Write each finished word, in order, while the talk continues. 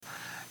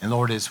And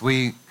Lord, as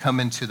we come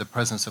into the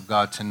presence of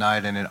God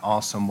tonight in an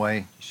awesome way,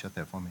 you shut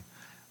that for me.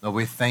 Lord,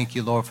 we thank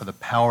you, Lord, for the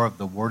power of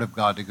the Word of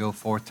God to go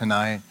forth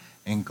tonight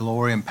in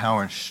glory and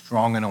power and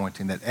strong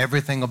anointing, that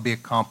everything will be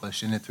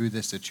accomplished in and through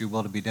this, that your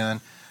will to be done.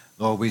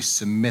 Lord, we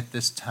submit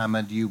this time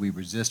unto you. We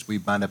resist, we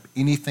bind up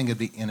anything of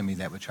the enemy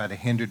that would try to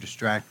hinder,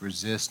 distract,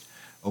 resist,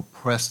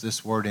 oppress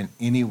this word in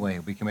any way.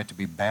 We commit to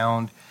be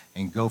bound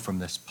and go from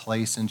this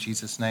place in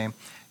Jesus' name.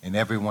 And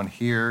everyone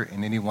here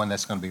and anyone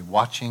that's going to be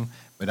watching.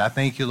 But I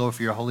thank you, Lord,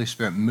 for your Holy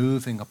Spirit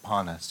moving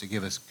upon us to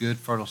give us good,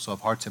 fertile soul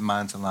of hearts and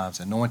minds and lives,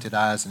 anointed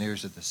eyes and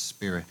ears of the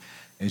Spirit.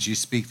 As you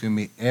speak through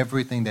me,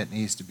 everything that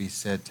needs to be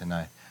said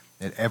tonight,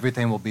 that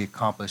everything will be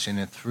accomplished in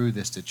and through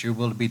this, that your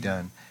will to be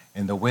done,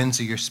 and the winds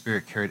of your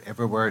Spirit carried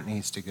everywhere it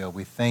needs to go.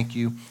 We thank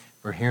you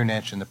for hearing and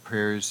answering the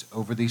prayers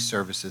over these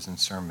services and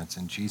sermons.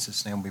 In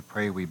Jesus' name we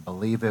pray, we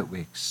believe it, we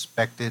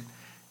expect it.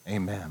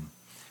 Amen.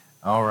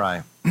 All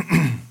right.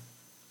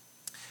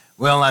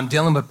 Well, I'm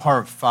dealing with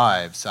part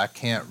 5, so I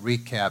can't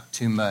recap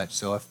too much.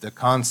 So if the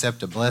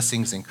concept of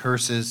blessings and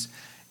curses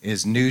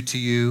is new to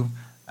you,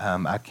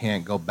 I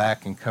can't go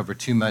back and cover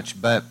too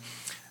much. But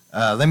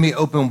let me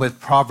open with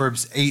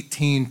Proverbs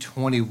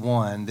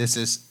 18:21. This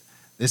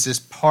is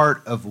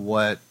part of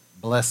what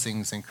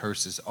blessings and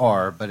curses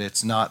are, but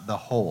it's not the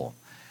whole.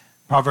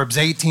 Proverbs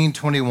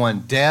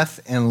 18:21, death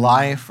and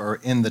life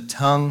are in the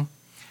tongue,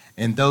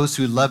 and those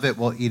who love it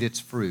will eat its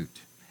fruit.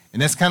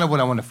 And that's kind of what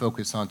I want to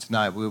focus on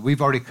tonight.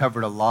 We've already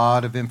covered a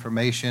lot of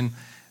information.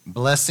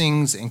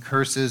 Blessings and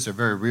curses are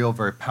very real,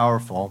 very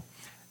powerful.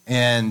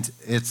 And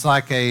it's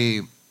like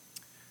a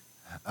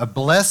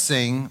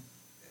blessing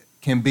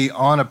can be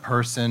on a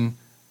person,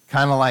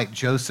 kind of like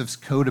Joseph's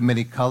coat of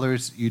many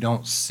colors. You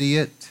don't see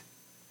it,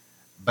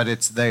 but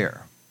it's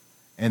there.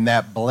 And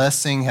that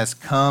blessing has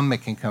come.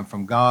 It can come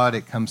from God.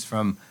 It comes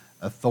from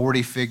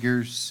authority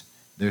figures.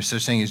 There's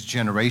such thing as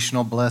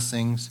generational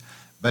blessings.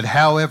 But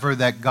however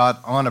that got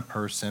on a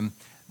person,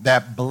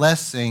 that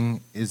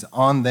blessing is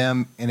on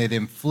them, and it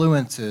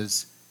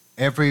influences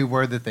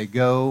everywhere that they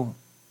go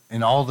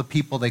and all the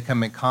people they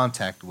come in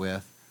contact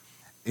with.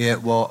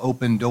 It will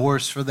open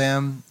doors for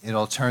them.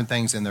 It'll turn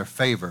things in their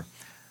favor.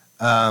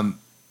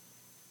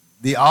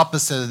 The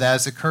opposite of that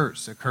is a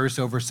curse. A curse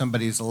over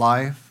somebody's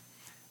life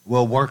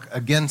will work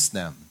against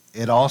them.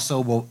 It also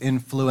will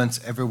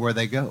influence everywhere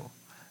they go.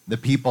 The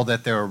people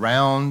that they're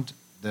around,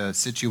 the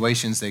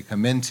situations they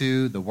come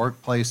into, the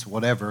workplace,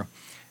 whatever,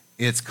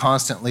 it's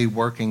constantly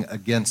working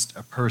against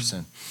a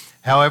person.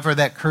 However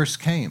that curse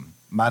came,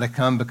 might have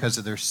come because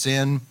of their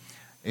sin.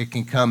 It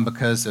can come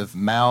because of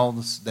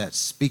mouths that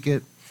speak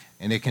it,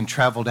 and it can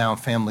travel down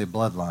family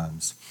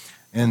bloodlines.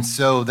 And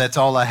so that's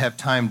all I have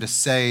time to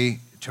say,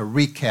 to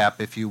recap,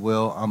 if you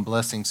will, on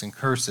blessings and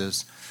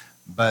curses.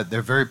 But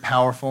they're very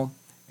powerful.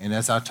 And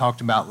as I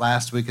talked about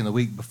last week and the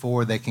week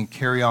before, they can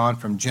carry on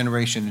from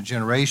generation to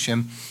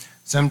generation,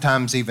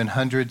 sometimes even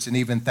hundreds and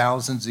even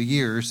thousands of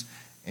years.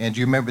 And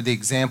you remember the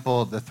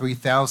example of the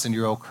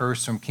 3,000-year-old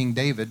curse from King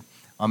David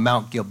on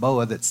Mount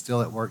Gilboa that's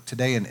still at work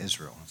today in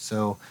Israel.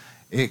 So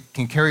it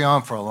can carry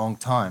on for a long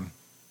time.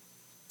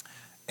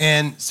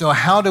 And so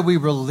how do we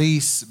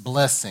release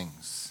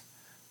blessings?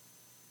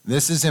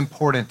 This is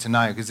important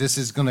tonight because this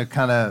is going to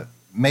kind of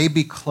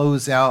maybe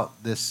close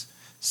out this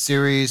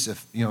series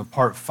of,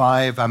 part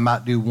 5. I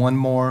might do one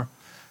more.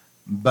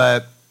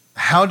 But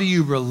how do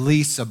you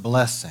release a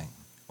blessing?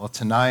 Well,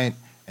 tonight,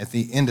 at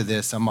the end of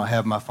this, I'm going to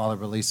have my Father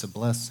release a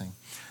blessing.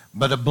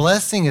 But a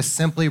blessing is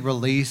simply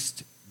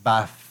released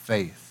by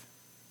faith,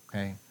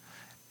 okay?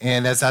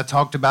 And as I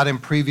talked about in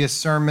previous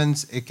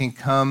sermons, it can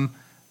come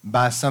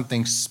by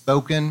something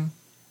spoken.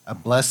 A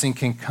blessing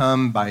can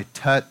come by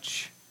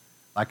touch,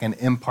 like an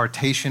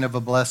impartation of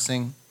a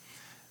blessing.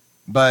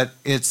 But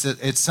it's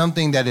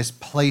something that is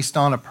placed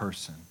on a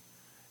person.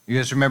 You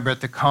guys remember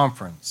at the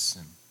conference,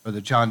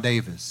 Brother John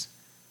Davis,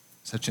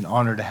 such an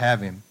honor to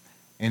have him.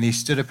 And he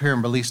stood up here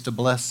and released a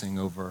blessing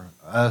over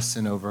us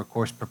and over, of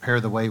course, Prepare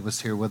the Way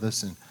was here with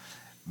us.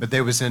 But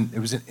it was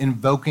an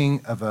invoking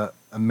of a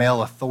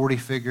male authority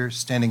figure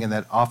standing in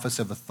that office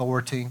of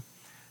authority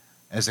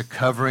as a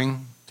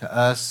covering to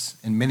us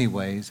in many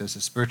ways, as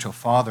a spiritual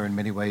father in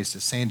many ways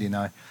to Sandy and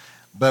I.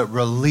 But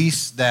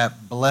release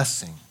that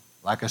blessing,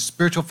 like a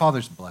spiritual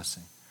father's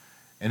blessing.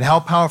 And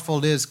how powerful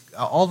it is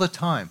all the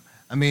time.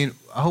 I mean,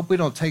 I hope we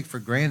don't take for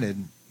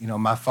granted,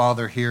 my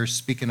Father here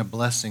speaking a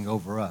blessing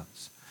over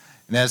us.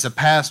 And as a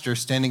pastor,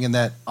 standing in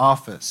that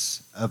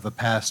office of a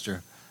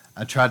pastor,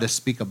 I try to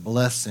speak a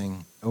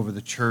blessing over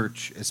the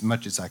church as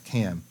much as I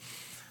can.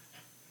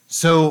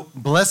 So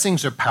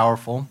blessings are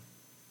powerful,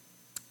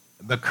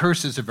 but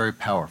curses are very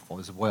powerful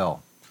as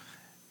well.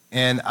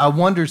 And I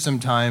wonder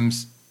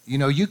sometimes,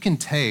 you can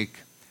take,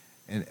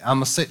 and I'm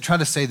going to try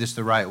to say this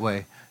the right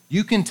way,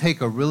 you can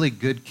take a really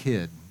good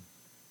kid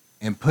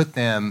and put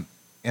them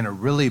in a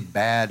really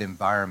bad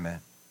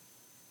environment,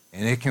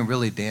 and it can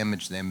really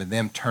damage them and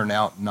them turn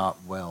out not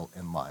well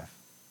in life.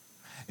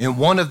 And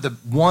one of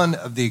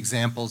the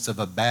examples of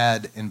a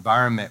bad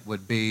environment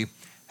would be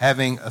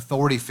having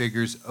authority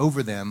figures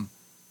over them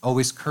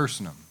always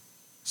cursing them.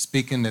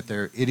 speaking that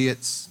they're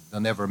idiots, they'll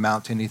never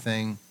amount to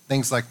anything,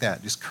 things like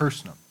that, just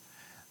cursing them.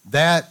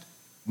 That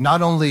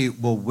not only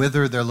will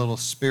wither their little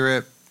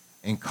spirit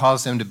and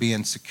cause them to be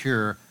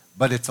insecure,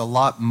 but it's a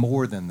lot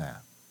more than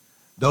that.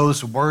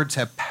 Those words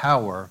have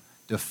power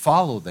to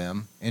follow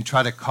them and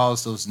try to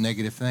cause those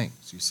negative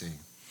things, you see.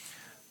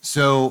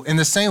 So in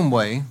the same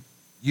way,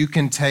 you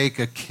can take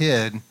a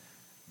kid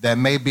that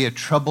may be a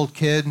troubled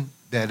kid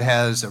that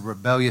has a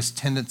rebellious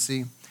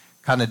tendency,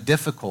 kind of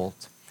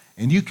difficult,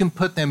 and you can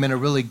put them in a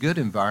really good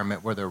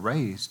environment where they're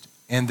raised,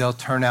 and they'll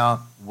turn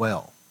out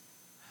well.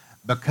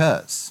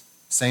 Because,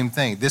 same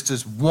thing, this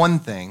is one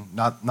thing,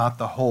 not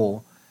the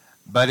whole,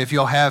 but if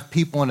you'll have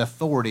people in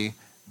authority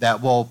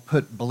that will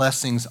put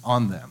blessings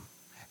on them.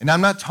 And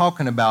I'm not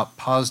talking about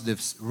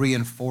positive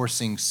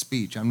reinforcing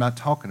speech. I'm not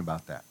talking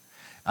about that.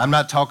 I'm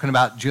not talking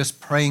about just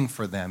praying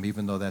for them,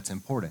 even though that's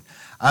important.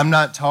 I'm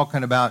not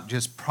talking about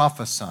just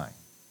prophesying.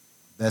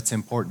 That's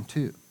important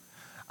too.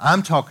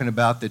 I'm talking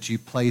about that you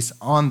place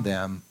on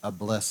them a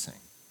blessing.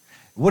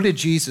 What did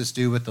Jesus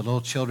do with the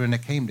little children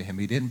that came to him?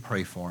 He didn't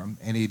pray for them,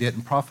 and he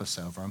didn't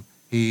prophesy over them.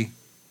 He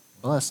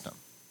blessed them,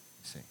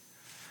 you see.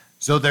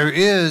 So there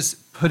is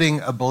putting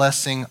a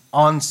blessing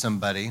on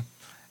somebody,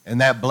 and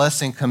that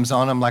blessing comes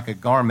on them like a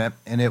garment,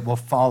 and it will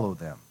follow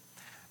them.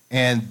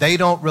 And they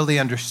don't really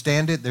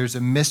understand it. There's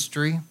a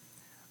mystery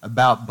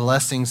about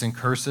blessings and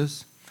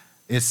curses.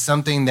 It's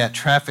something that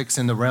traffics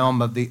in the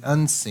realm of the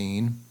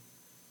unseen.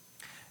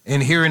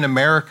 And here in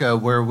America,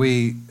 where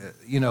we,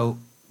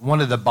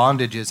 one of the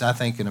bondages, I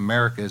think, in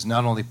America is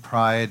not only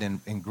pride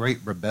and great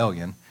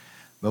rebellion,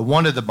 but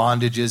one of the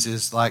bondages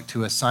is like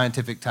to a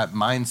scientific type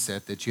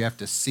mindset that you have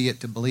to see it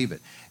to believe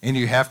it. And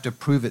you have to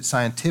prove it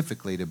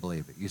scientifically to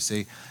believe it. You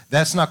see,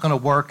 that's not going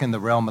to work in the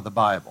realm of the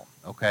Bible,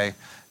 okay?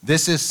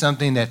 This is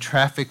something that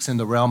traffics in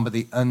the realm of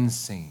the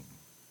unseen.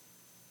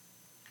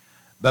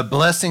 But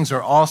blessings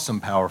are awesome,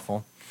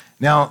 powerful.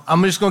 Now,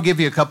 I'm just going to give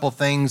you a couple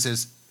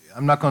things.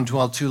 I'm not going to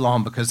dwell too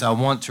long because I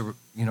want to,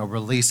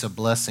 release a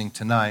blessing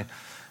tonight.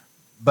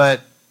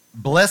 But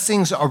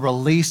blessings are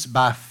released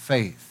by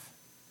faith.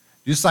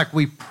 Just like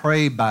we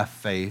pray by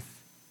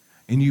faith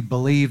and you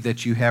believe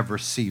that you have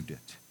received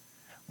it.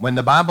 When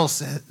the Bible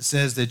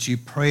says that you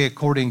pray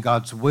according to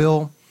God's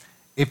will,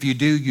 if you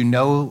do, you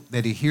know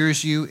that he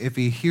hears you. If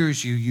he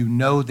hears you, you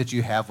know that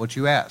you have what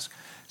you ask.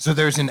 So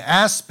there's an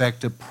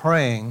aspect of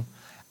praying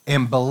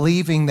and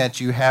believing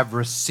that you have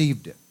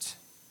received it.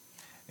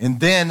 And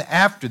then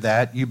after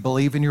that, you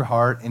believe in your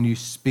heart and you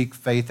speak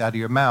faith out of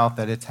your mouth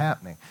that it's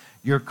happening.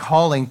 You're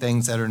calling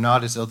things that are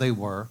not as though they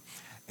were.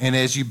 And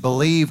as you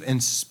believe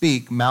and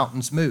speak,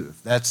 mountains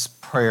move. That's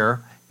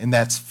prayer and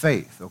that's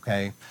faith,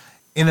 okay?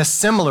 In a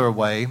similar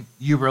way,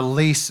 you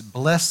release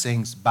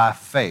blessings by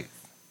faith.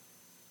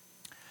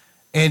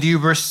 And you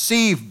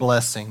receive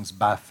blessings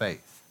by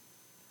faith.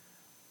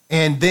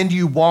 And then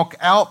you walk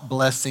out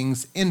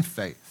blessings in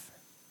faith.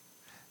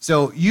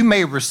 So you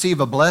may receive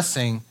a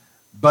blessing,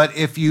 but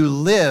if you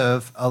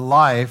live a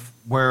life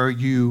where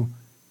you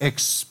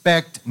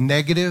expect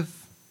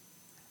negative,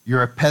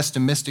 you're a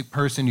pessimistic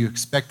person, you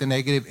expect the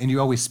negative, and you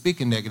always speak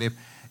in negative,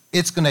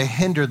 it's going to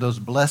hinder those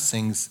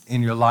blessings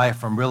in your life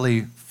from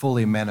really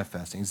fully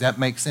manifesting. Does that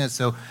make sense?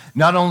 So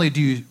not only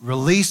do you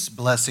release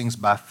blessings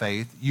by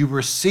faith, you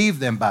receive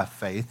them by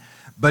faith,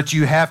 but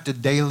you have to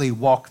daily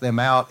walk them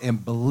out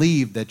and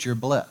believe that you're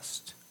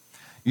blessed.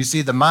 You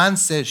see, the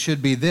mindset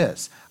should be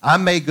this. I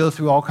may go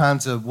through all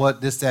kinds of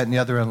this, that, and the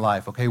other in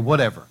life, okay,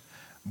 whatever.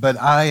 But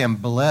I am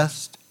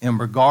blessed, and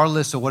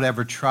regardless of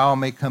whatever trial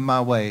may come my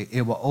way,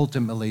 it will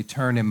ultimately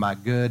turn in my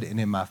good and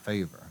in my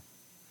favor.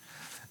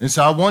 And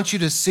so I want you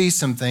to see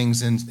some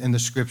things in the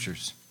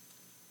scriptures.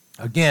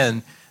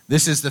 Again,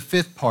 this is the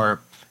fifth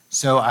part,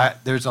 so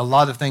there's a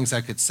lot of things I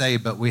could say,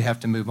 but we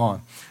have to move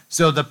on.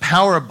 So the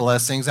power of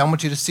blessings, I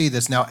want you to see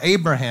this. Now,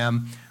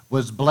 Abraham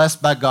was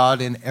blessed by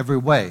God in every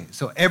way.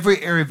 So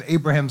every area of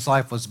Abraham's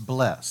life was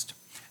blessed.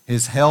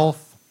 His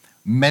health,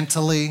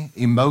 mentally,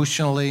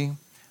 emotionally,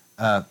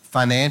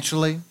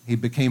 financially, he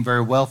became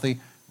very wealthy.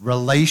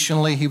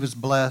 Relationally, he was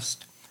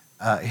blessed.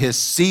 His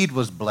seed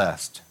was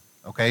blessed.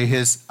 Okay,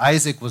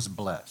 Isaac was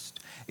blessed.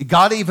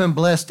 God even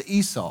blessed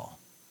Ishmael.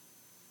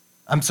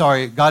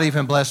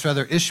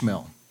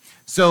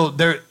 So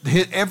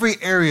every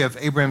area of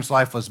Abraham's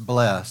life was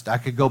blessed. I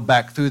could go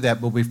back through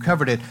that, but we've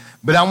covered it.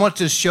 But I want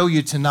to show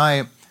you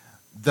tonight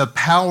the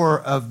power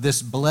of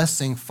this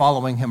blessing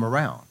following him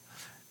around.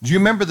 Do you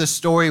remember the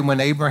story when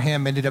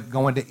Abraham ended up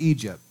going to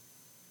Egypt?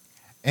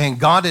 And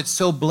God had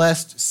so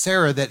blessed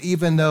Sarah that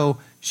even though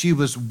she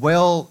was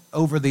well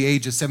over the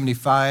age of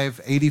 75,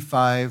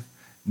 85,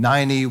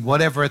 90,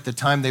 whatever at the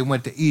time they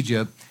went to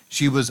Egypt,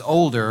 she was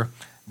older,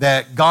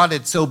 that God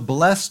had so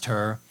blessed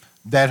her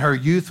that her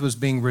youth was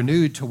being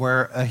renewed to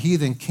where a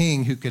heathen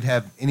king who could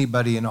have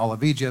anybody in all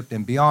of Egypt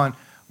and beyond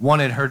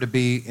wanted her to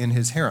be in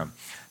his harem.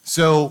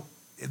 So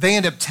they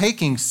end up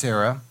taking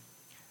Sarah,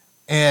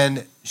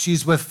 and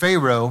she's with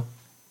Pharaoh,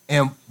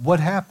 and what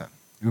happened?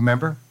 You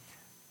remember?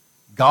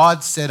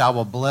 God said, I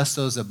will bless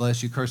those that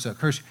bless you, curse that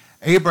curse you.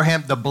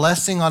 Abraham, the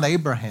blessing on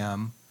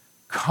Abraham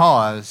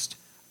caused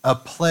a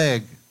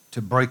plague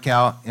to break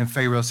out in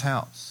Pharaoh's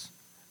house.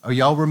 Are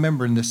y'all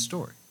remembering this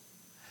story?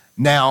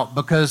 Now,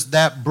 because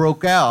that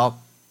broke out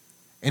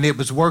and it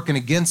was working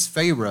against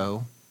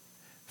Pharaoh,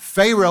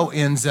 Pharaoh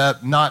ends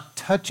up not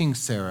touching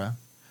Sarah,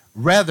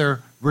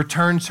 rather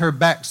returns her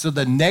back. So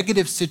the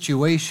negative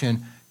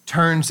situation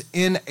turns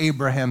in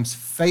Abraham's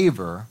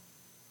favor.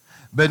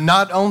 But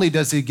not only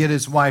does he get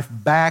his wife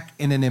back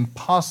in an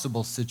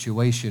impossible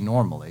situation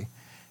normally,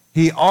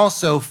 he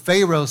also,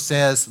 Pharaoh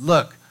says,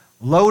 look,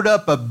 load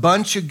up a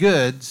bunch of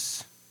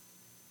goods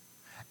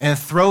and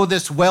throw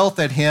this wealth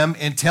at him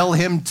and tell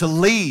him to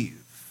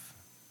leave.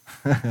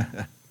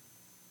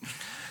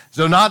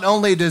 So not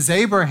only does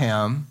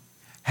Abraham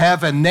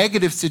have a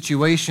negative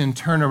situation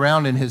turn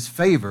around in his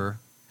favor,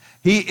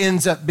 he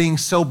ends up being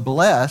so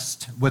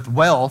blessed with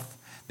wealth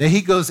that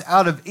he goes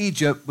out of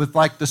Egypt with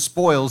like the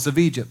spoils of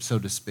Egypt, so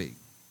to speak.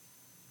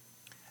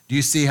 Do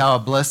you see how a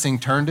blessing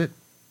turned it?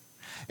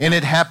 And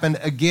it happened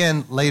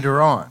again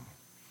later on.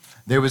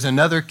 There was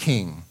another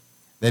king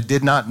that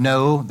did not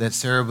know that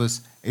Sarah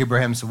was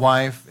Abraham's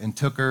wife and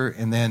took her,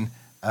 and then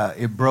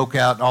it broke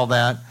out and all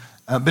that.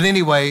 But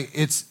anyway,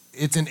 it's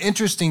an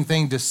interesting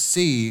thing to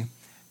see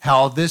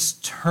how this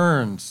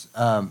turns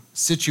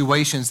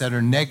situations that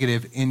are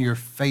negative in your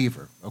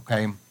favor,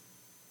 okay?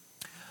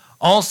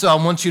 Also, I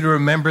want you to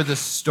remember the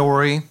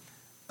story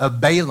of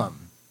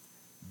Balaam.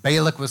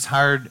 Balak was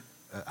hired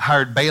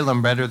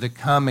Balaam rather to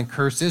come and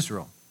curse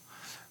Israel.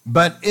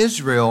 But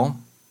Israel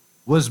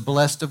was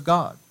blessed of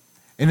God.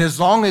 And as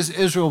long as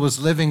Israel was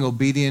living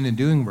obedient and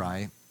doing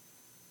right,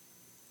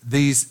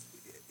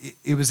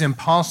 it was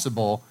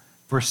impossible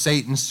for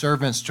Satan's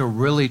servants to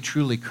really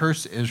truly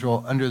curse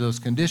Israel under those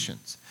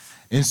conditions.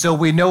 And so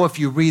we know if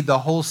you read the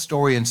whole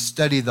story and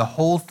study the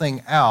whole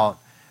thing out,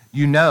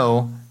 you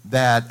know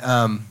that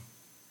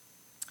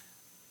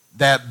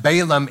that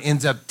Balaam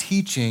ends up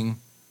teaching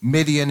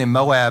Midian and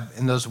Moab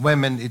and those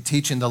women,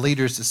 teaching the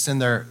leaders to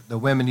send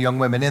the young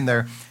women in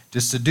there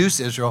to seduce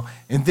Israel.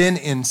 And then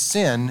in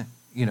sin,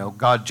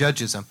 God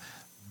judges them.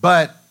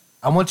 But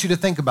I want you to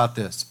think about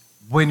this.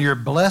 When you're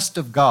blessed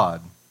of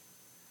God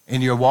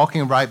and you're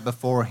walking right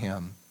before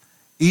him,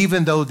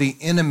 even though the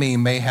enemy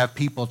may have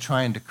people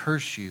trying to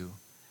curse you,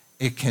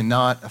 it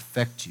cannot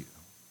affect you.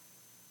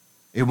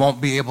 It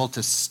won't be able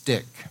to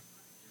stick.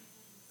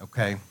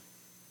 Okay?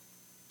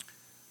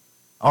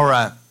 All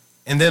right.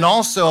 And then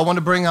also, I want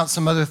to bring out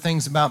some other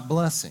things about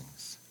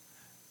blessings.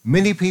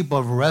 Many people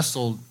have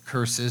wrestled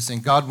curses,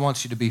 and God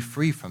wants you to be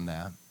free from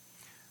that.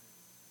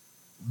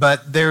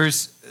 But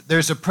there's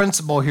a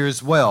principle here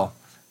as well.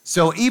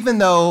 So even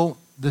though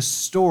the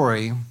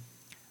story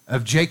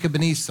of Jacob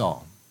and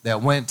Esau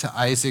that went to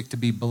Isaac to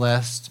be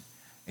blessed,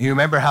 and you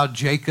remember how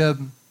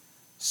Jacob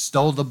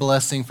stole the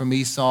blessing from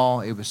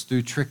Esau, it was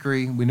through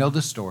trickery. We know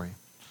the story.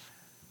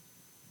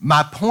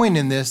 My point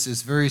in this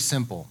is very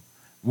simple.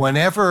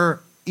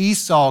 Whenever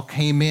Esau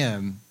came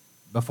in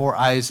before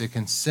Isaac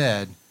and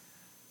said,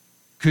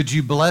 "Could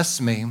you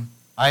bless me?"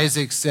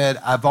 Isaac said,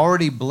 "I've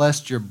already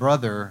blessed your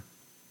brother,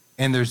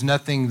 and there's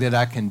nothing that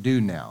I can do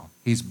now.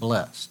 He's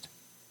blessed."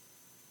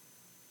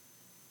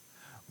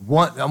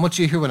 I want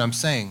you to hear what I'm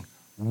saying.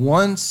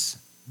 Once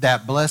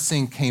that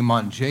blessing came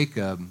on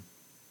Jacob,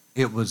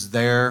 it was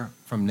there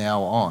from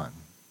now on.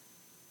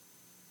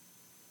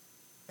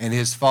 And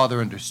his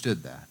father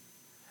understood that.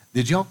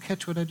 Did y'all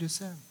catch what I just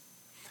said?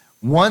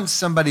 Once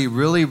somebody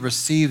really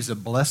receives a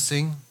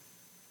blessing,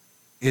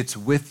 it's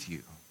with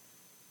you.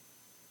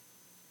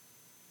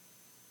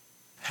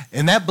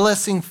 And that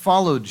blessing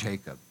followed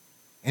Jacob,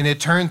 and it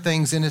turned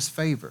things in his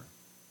favor.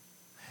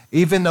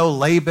 Even though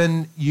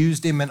Laban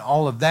used him and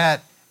all of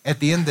that, at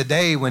the end of the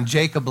day, when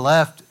Jacob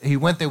left, he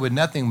went there with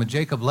nothing. When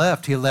Jacob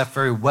left, he left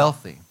very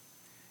wealthy.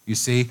 You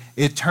see,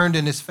 it turned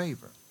in his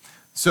favor.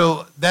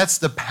 So that's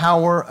the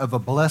power of a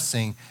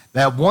blessing,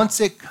 that once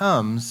it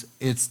comes,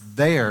 it's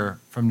there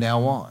from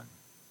now on.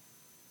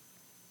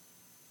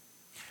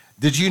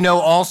 Did you know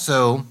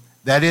also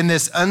that in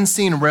this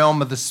unseen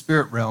realm of the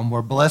spirit realm,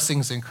 where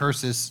blessings and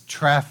curses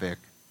traffic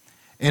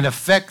and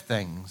affect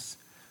things,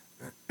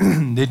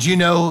 did you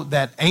know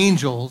that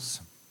angels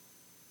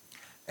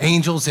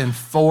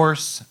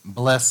enforce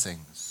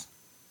blessings?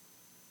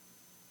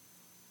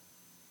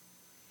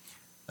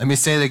 Let me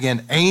say it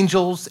again.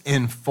 Angels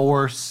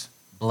enforce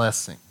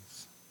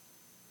blessings.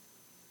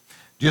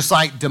 Just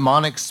like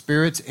demonic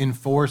spirits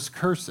enforce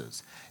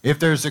curses. If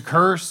there's a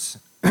curse,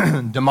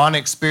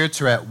 demonic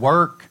spirits are at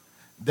work.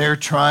 They're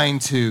trying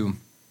to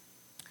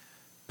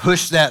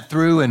push that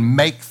through and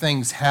make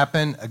things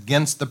happen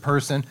against the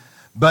person.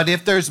 But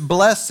if there's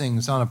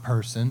blessings on a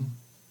person,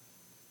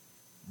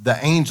 the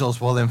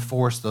angels will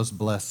enforce those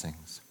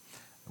blessings.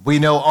 We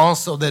know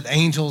also that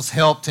angels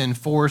help to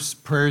enforce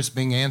prayers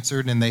being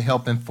answered, and they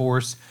help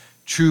enforce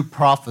true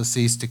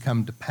prophecies to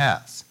come to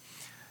pass.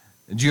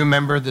 Do you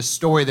remember the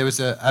story?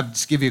 I'll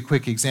just give you a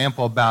quick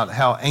example about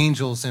how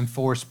angels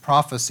enforce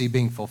prophecy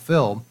being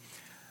fulfilled.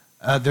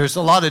 There's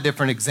a lot of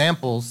different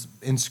examples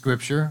in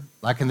Scripture,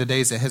 like in the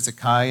days of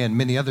Hezekiah and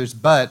many others,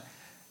 but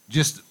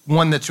just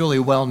one that's really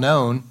well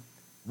known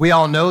We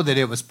all know that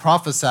it was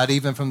prophesied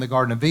even from the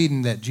Garden of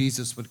Eden that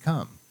Jesus would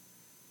come.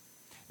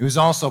 It was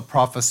also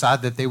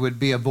prophesied that there would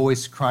be a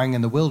voice crying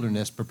in the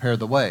wilderness, prepare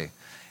the way.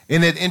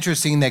 Isn't it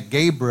interesting that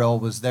Gabriel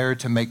was there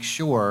to make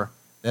sure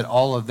that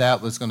all of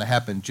that was going to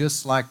happen,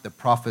 just like the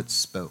prophets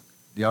spoke?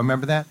 Do y'all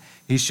remember that?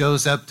 He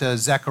shows up to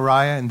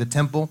Zechariah in the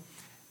temple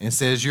and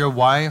says, your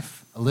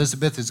wife,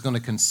 Elizabeth, is going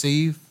to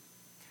conceive.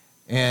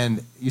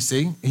 And you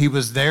see, he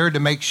was there to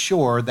make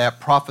sure that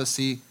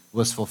prophecy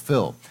was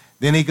fulfilled.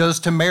 Then he goes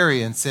to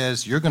Mary and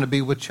says, you're going to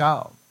be with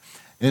child.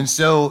 And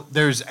so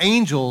there's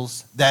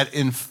angels that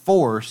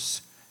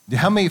enforce.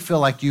 How many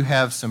feel like you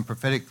have some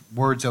prophetic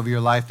words over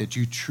your life that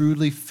you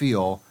truly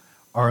feel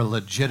are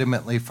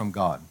legitimately from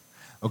God?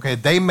 Okay,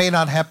 they may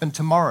not happen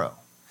tomorrow.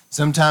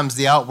 Sometimes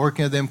the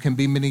outworking of them can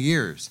be many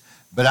years.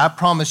 But I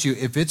promise you,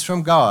 if it's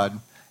from God,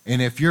 and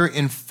if you're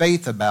in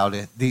faith about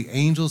it, the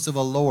angels of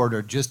the Lord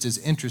are just as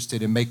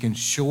interested in making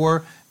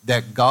sure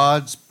that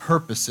God's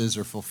purposes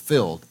are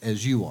fulfilled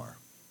as you are.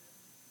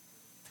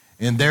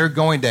 And they're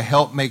going to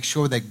help make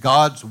sure that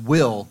God's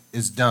will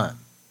is done.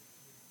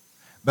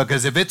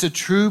 Because if it's a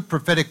true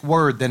prophetic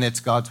word, then it's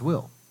God's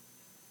will.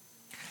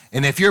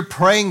 And if you're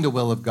praying the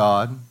will of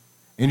God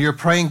and you're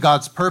praying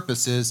God's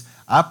purposes,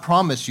 I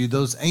promise you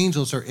those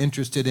angels are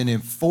interested in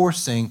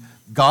enforcing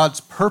God's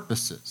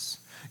purposes.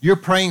 You're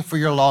praying for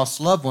your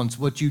lost loved ones.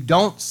 What you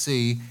don't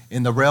see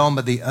in the realm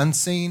of the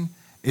unseen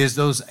is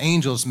those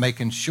angels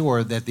making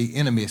sure that the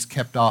enemy is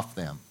kept off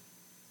them.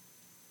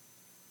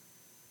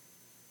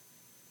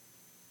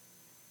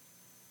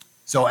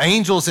 So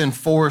angels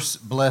enforce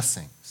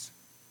blessings.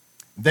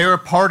 They're a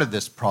part of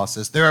this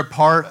process. They're a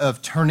part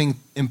of turning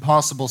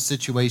impossible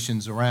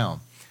situations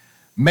around,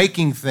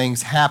 making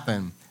things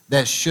happen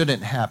that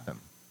shouldn't happen,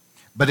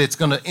 but it's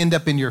going to end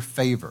up in your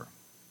favor.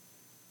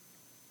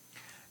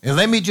 And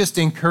let me just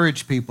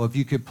encourage people, if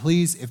you could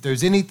please, if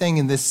there's anything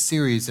in this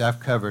series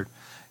I've covered,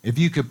 if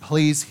you could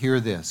please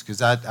hear this,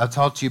 because I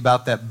talked to you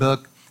about that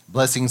book,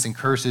 Blessings and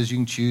Curses You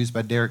Can Choose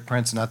by Derek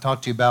Prince, and I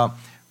talked to you about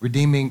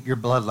Redeeming Your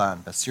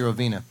Bloodline by Cyril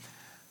Vina.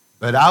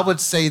 But I would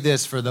say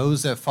this for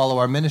those that follow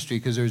our ministry,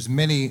 because there's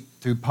many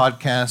through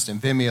podcast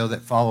and Vimeo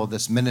that follow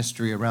this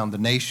ministry around the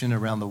nation,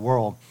 around the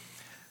world.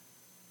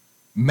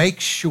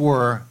 Make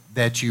sure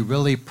that you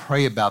really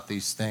pray about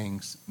these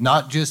things,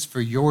 not just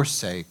for your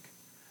sake,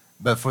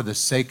 but for the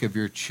sake of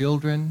your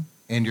children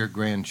and your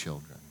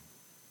grandchildren.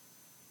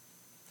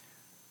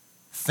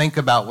 Think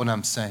about what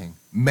I'm saying.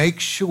 Make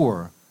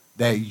sure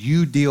that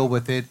you deal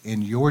with it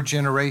in your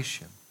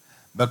generation,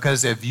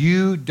 because if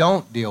you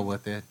don't deal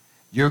with it,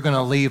 you're going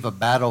to leave a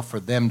battle for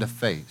them to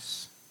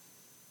face.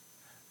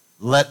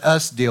 Let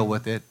us deal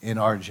with it in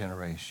our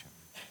generation.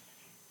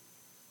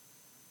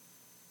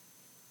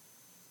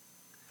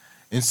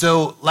 And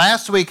so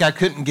last week I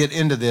couldn't get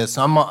into this.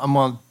 I'm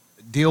going to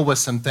deal with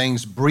some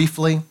things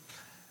briefly.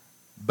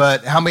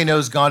 But how many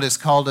knows God has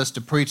called us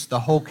to preach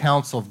the whole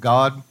counsel of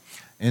God?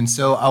 And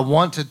so I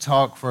want to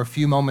talk for a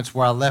few moments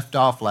where I left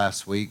off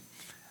last week.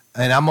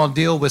 And I'm going to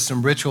deal with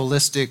some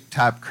ritualistic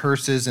type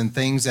curses and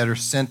things that are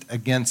sent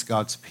against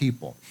God's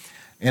people.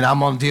 And I'm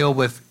going to deal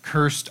with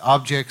cursed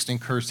objects and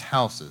cursed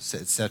houses,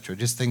 etc.,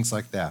 just things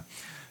like that.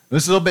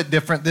 It's a little bit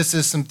different. This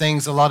is some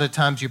things a lot of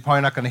times you're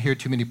probably not going to hear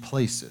too many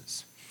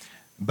places.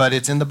 But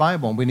it's in the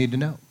Bible and we need to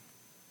know.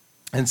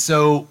 And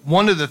so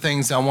one of the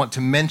things I want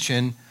to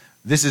mention,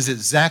 this is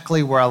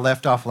exactly where I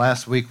left off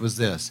last week, was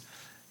this.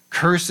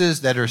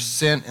 Curses that are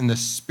sent in the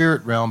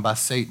spirit realm by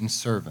Satan's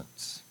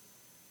servants.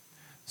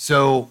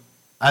 So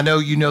I know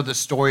you know the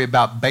story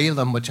about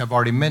Balaam, which I've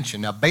already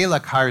mentioned. Now,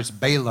 Balak hires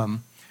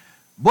Balaam.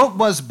 What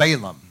was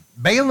Balaam?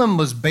 Balaam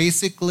was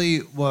basically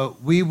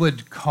what we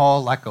would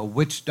call like a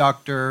witch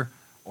doctor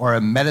or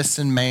a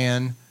medicine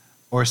man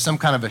or some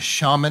kind of a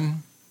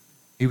shaman.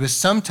 He was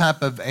some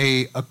type of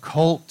a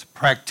occult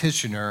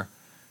practitioner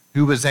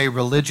who was a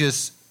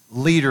religious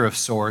leader of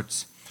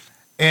sorts.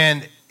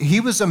 And he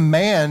was a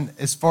man,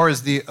 as far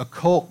as the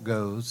occult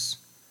goes,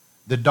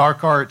 the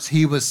dark arts,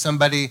 he was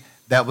somebody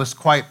that was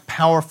quite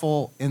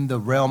powerful in the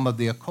realm of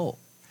the occult,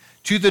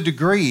 to the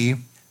degree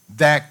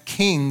that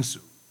kings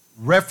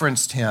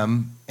referenced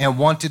him and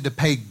wanted to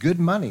pay good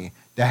money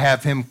to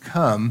have him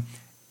come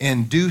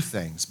and do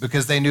things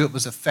because they knew it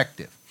was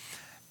effective.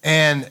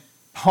 And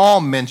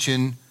Paul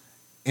mentioned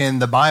in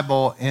the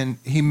Bible, and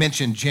he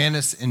mentioned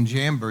Jannes and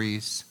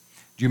Jambres.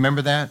 Do you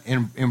remember that?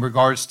 In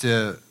regards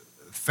to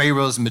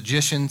Pharaoh's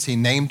magicians, he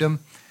named them.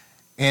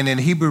 And in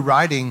Hebrew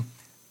writing,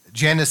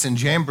 Jannes and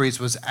Jambres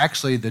was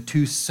actually the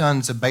two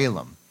sons of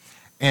Balaam.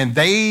 And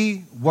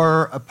they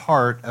were a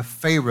part of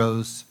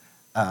Pharaoh's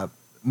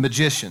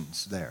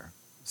magicians there.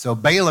 So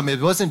Balaam,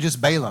 it wasn't just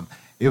Balaam.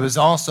 It was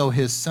also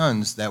his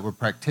sons that were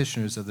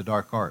practitioners of the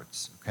dark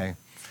arts, okay?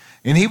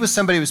 And he was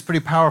somebody who was pretty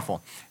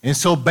powerful. And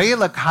so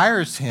Balak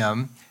hires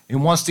him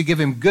and wants to give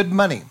him good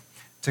money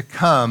to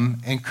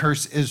come and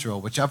curse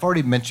Israel, which I've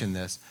already mentioned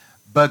this,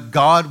 but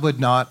God would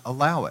not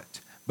allow it.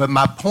 But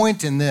my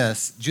point in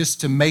this, just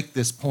to make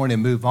this point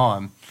and move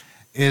on,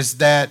 is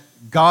that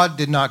God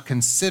did not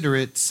consider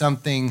it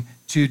something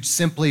to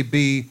simply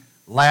be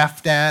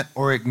laughed at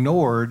or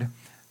ignored.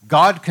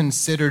 God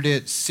considered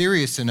it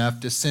serious enough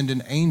to send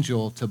an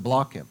angel to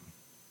block him.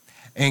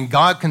 And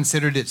God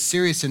considered it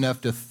serious enough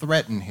to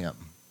threaten him.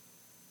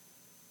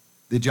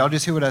 Did y'all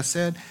just hear what I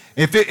said?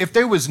 If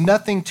there was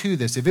nothing to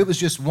this, if it was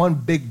just one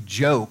big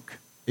joke,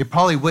 it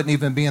probably wouldn't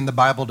even be in the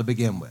Bible to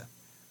begin with.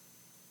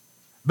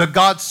 But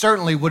God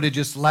certainly would have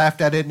just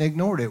laughed at it and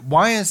ignored it.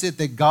 Why is it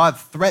that God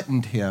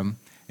threatened him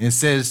and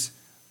says,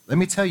 let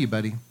me tell you,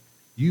 buddy,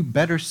 you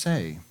better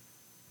say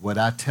what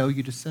I tell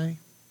you to say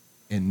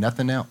and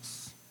nothing else.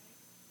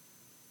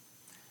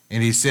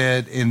 And he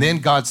said, and then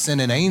God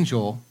sent an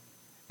angel,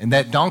 and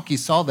that donkey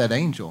saw that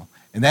angel.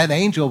 And that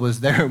angel was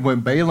there when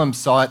Balaam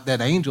saw it.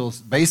 That angel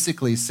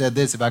basically said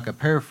this, if I could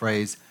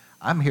paraphrase,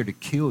 I'm here to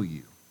kill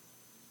you.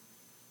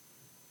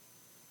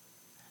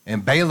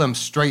 And Balaam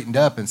straightened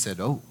up and said,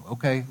 oh,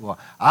 okay, well,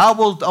 I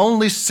will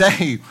only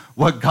say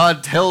what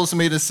God tells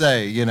me to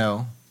say, you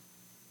know.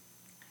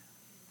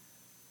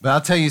 But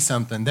I'll tell you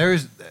something.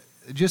 There's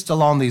just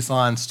along these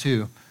lines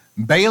too.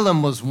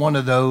 Balaam was one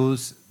of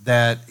those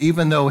that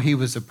even though he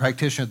was a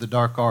practitioner of the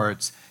dark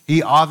arts,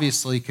 he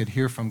obviously could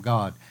hear from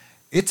God.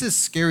 It's a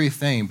scary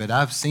thing, but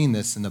I've seen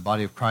this in the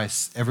body of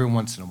Christ every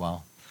once in a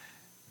while.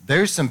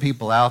 There's some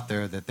people out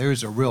there that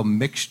there's a real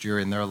mixture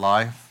in their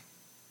life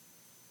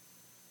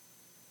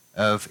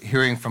of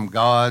hearing from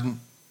God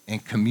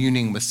and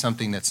communing with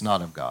something that's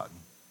not of God.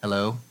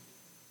 Hello?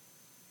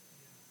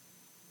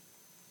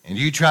 And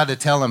you try to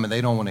tell them and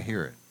they don't want to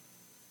hear it.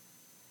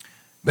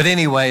 But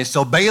anyway,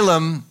 so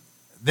Balaam,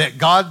 that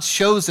God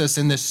shows us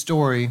in this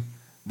story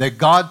that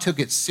God took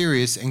it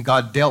serious and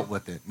God dealt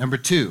with it. Number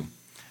 2,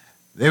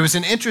 there was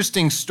an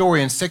interesting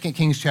story in 2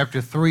 Kings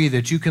chapter 3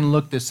 that you can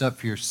look this up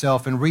for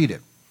yourself and read it.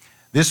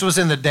 This was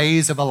in the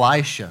days of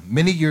Elisha,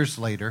 many years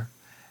later.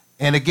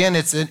 And again,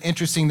 it's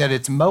interesting that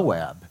it's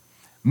Moab.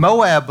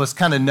 Moab was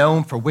kind of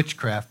known for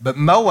witchcraft, but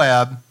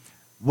Moab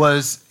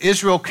was,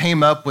 Israel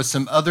came up with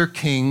some other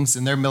kings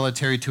in their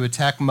military to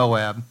attack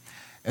Moab.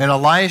 And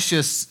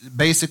Elisha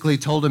basically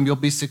told them, you'll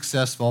be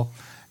successful.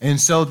 And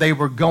so they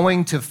were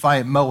going to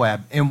fight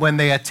Moab. And when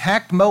they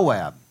attacked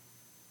Moab,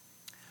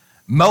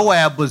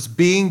 Moab was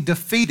being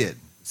defeated.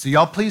 So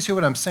y'all please hear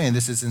what I'm saying.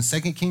 This is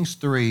in 2 Kings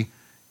 3.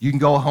 You can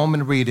go home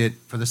and read it.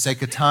 For the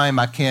sake of time,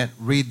 I can't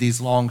read these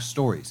long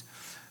stories.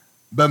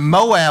 But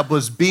Moab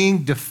was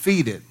being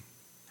defeated.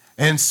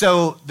 And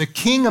so the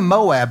king of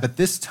Moab at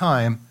this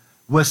time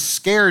was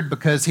scared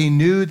because he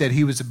knew that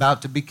he was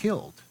about to be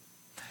killed.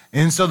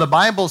 And so the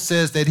Bible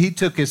says that he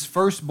took his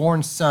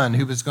firstborn son,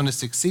 who was going to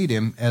succeed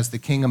him as the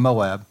king of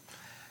Moab,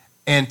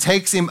 and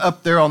takes him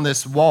up there on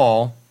this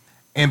wall.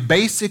 And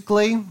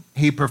basically,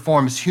 he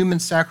performs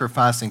human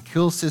sacrifice and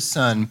kills his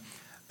son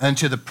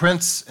unto the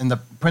prince and the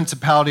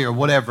principality or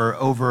whatever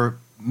over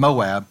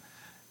Moab.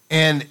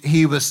 And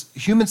he was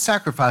human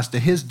sacrifice to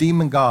his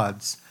demon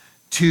gods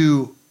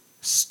to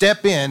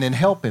step in and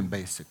help him,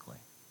 basically.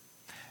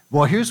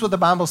 Well, here's what the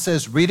Bible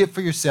says. Read it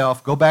for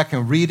yourself. Go back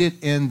and read it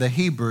in the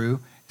Hebrew.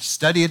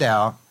 Study it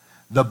out.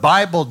 The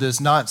Bible does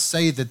not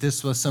say that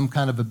this was some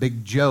kind of a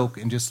big joke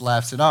and just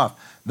laughs it off.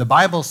 The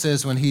Bible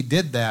says when he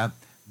did that,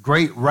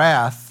 great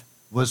wrath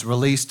was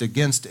released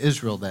against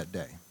Israel that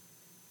day.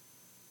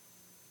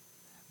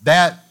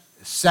 That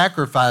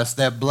sacrifice,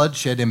 that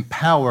bloodshed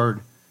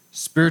empowered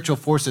spiritual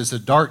forces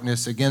of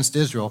darkness against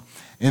Israel.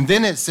 And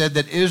then it said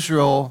that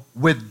Israel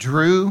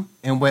withdrew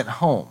and went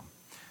home.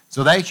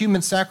 So that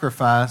human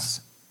sacrifice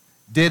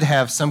did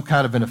have some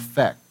kind of an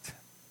effect.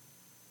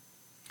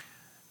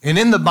 And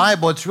in the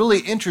Bible, it's really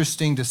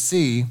interesting to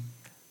see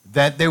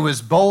that there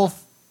was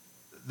both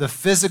the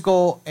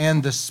physical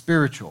and the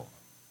spiritual.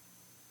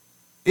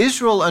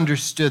 Israel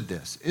understood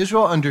this.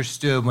 Israel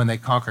understood when they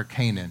conquered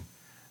Canaan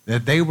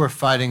that they were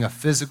fighting a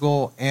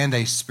physical and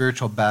a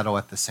spiritual battle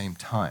at the same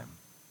time.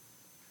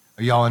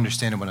 Are y'all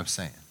understanding what I'm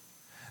saying?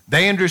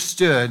 They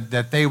understood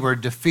that they were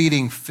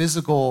defeating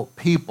physical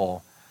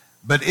people,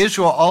 but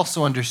Israel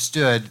also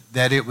understood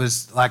that it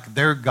was like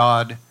their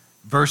God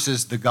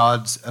versus the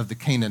gods of the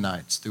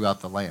Canaanites throughout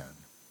the land.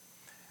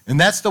 And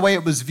that's the way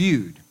it was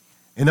viewed.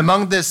 And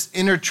among this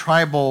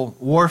intertribal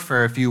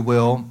warfare, if you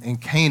will, in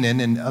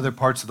Canaan and other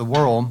parts of the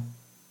world,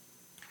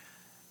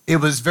 it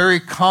was very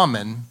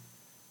common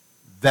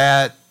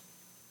that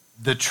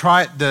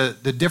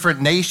the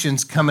different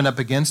nations coming up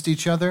against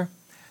each other,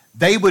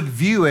 they would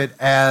view it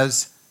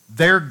as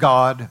their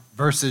God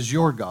versus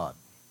your God.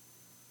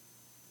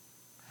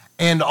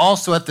 And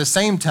also at the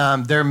same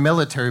time, their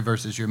military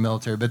versus your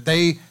military. But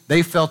they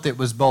felt it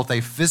was both a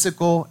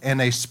physical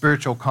and a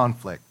spiritual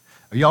conflict.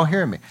 Are y'all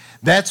hearing me?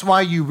 That's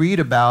why you read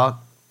about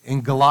in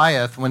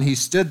Goliath when he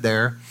stood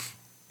there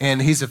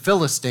and he's a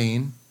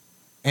Philistine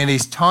and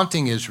he's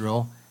taunting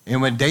Israel.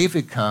 And when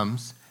David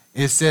comes,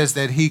 it says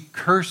that he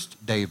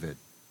cursed David.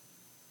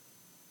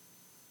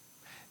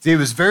 See, it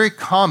was very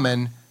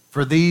common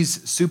for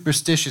these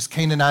superstitious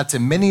Canaanites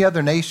and many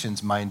other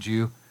nations, mind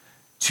you,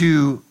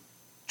 to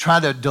try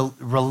to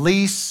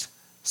release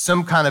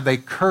some kind of a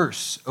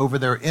curse over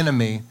their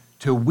enemy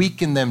to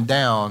weaken them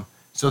down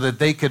so that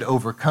they could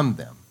overcome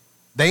them.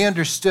 They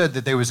understood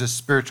that there was a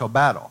spiritual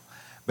battle.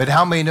 But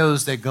how many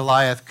knows that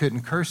Goliath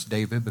couldn't curse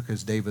David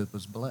because David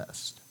was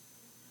blessed?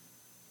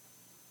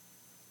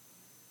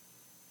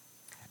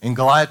 And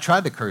Goliath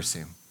tried to curse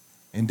him.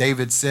 And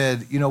David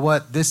said, you know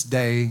what? This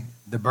day,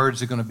 the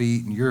birds are going to be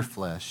eating your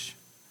flesh,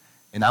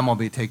 and I'm going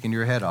to be taking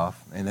your head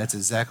off. And that's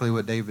exactly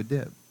what David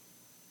did.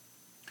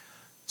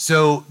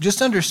 So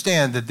just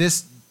understand that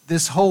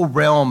this whole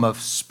realm of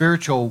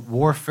spiritual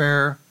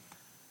warfare,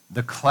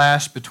 the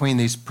clash between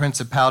these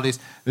principalities,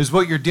 is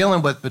what you're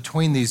dealing with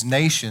between these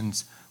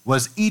nations,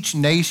 was each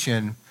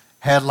nation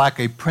had like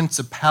a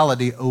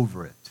principality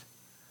over it.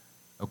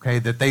 Okay,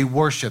 that they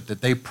worshiped,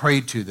 that they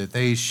prayed to, that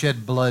they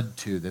shed blood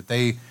to, that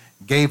they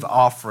gave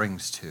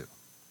offerings to.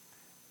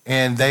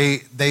 And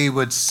they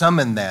would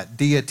summon that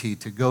deity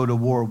to go to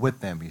war with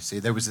them, you see.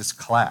 There was this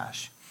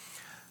clash.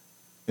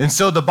 And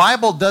so the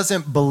Bible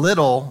doesn't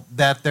belittle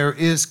that there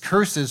is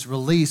curses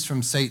released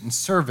from Satan's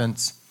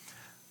servants,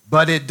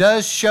 but it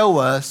does show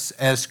us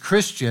as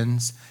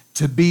Christians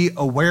to be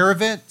aware of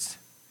it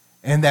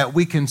and that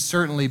we can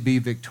certainly be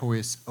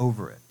victorious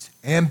over it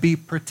and be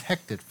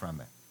protected from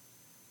it.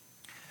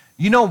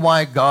 You know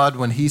why God,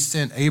 when he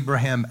sent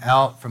Abraham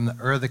out from the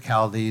Ur of the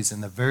Chaldees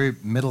in the very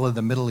middle of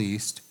the Middle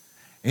East,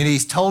 and he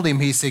told him,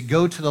 he said,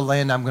 go to the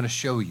land I'm going to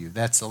show you.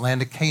 That's the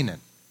land of Canaan.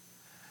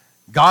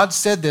 God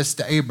said this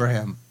to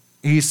Abraham.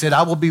 He said,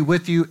 I will be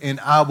with you and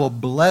I will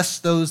bless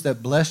those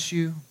that bless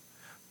you.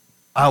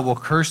 I will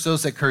curse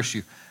those that curse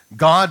you.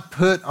 God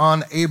put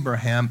on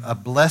Abraham a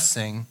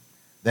blessing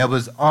that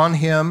was on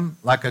him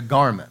like a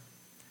garment.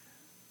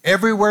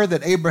 Everywhere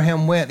that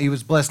Abraham went, he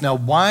was blessed. Now,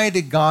 why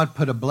did God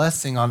put a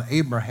blessing on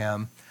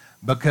Abraham?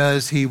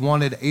 Because he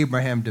wanted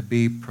Abraham to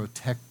be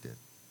protected.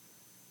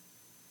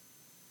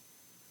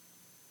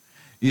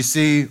 You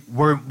see,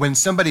 when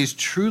somebody's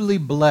truly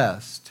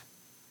blessed,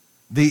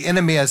 the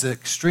enemy has an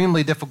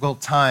extremely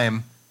difficult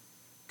time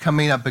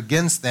coming up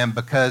against them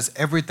because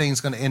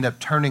everything's going to end up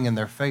turning in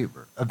their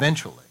favor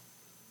eventually.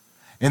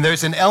 And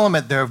there's an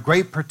element there of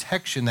great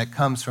protection that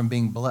comes from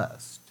being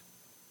blessed.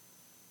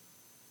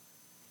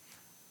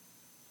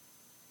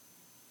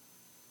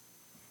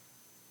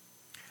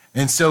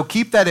 And so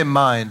keep that in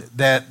mind,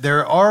 that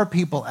there are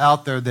people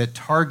out there that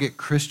target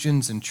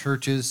Christians and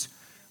churches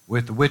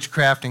with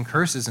witchcraft and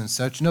curses and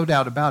such, no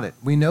doubt about it.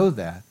 We know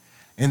that.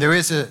 And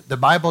the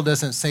Bible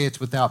doesn't say it's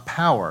without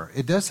power.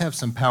 It does have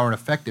some power and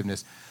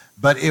effectiveness.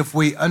 But if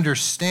we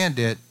understand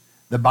it,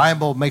 the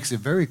Bible makes it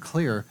very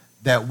clear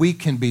that we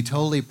can be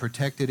totally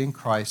protected in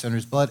Christ under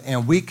his blood,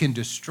 and we can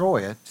destroy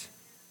it,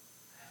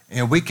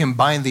 and we can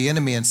bind the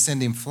enemy and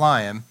send him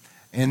flying,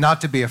 and not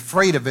to be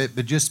afraid of it,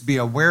 but just be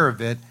aware of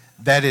it,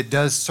 that it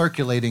does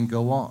circulate and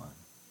go on,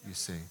 you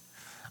see.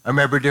 I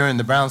remember during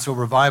the Brownsville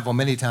revival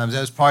many times, that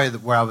was probably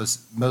where I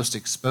was most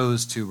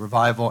exposed to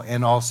revival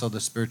and also the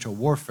spiritual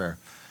warfare.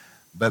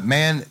 But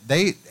man,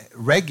 they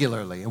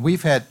regularly, and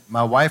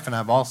my wife and I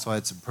have also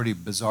had some pretty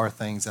bizarre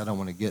things I don't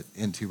want to get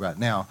into right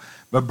now.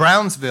 But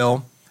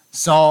Brownsville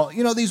saw,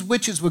 these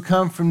witches would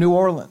come from New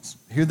Orleans.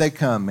 Here they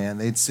come, man.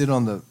 They'd sit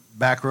on the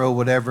back row,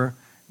 whatever,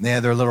 and they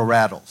had their little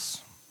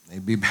rattles.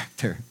 They'd be back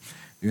there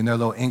doing their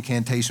little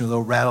incantation,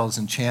 little rattles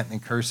and chanting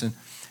and cursing.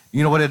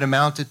 You know what it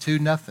amounted to?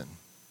 Nothing.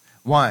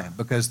 Why?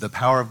 Because the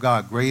power of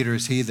God, greater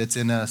is he that's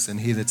in us than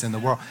he that's in the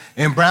world.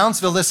 In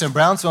Brownsville, listen,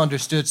 Brownsville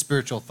understood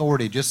spiritual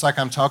authority, just like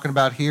I'm talking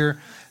about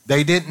here.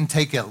 They didn't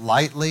take it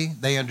lightly.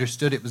 They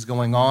understood it was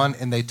going on,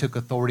 and they took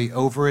authority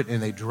over it,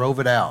 and they drove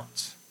it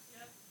out.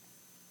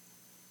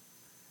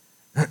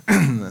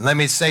 Let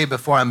me say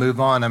before I move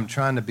on, I'm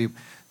trying to be...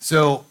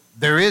 So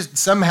there is,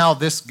 somehow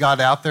this got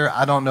out there.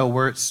 I don't know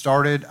where it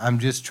started. I'm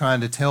just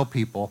trying to tell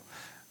people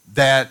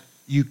that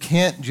you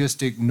can't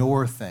just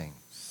ignore things.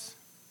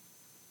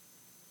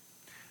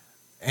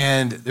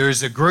 And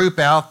there's a group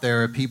out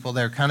there of people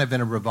that are kind of in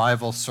a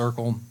revival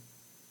circle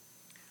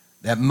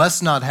that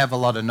must not have a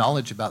lot of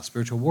knowledge about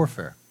spiritual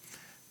warfare.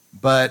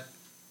 But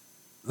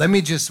let me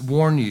just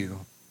warn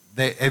you,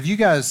 that have you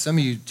guys, some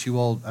of you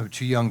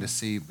too young to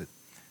see, but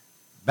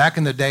back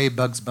in the day,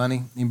 Bugs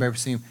Bunny, anybody ever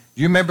seen him?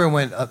 Do you remember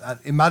when,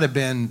 it might have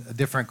been a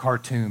different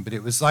cartoon, but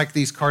it was like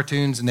these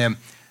cartoons, and then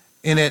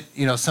in it,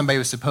 somebody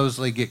would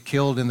supposedly get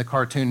killed in the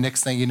cartoon.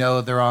 Next thing you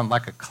know, they're on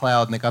like a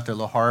cloud, and they got their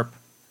little harp.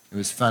 It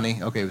was funny.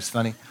 Okay, it was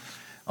funny.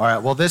 All right,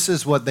 well, this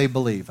is what they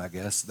believe, I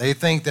guess. They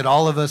think that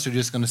all of us are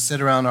just going to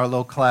sit around our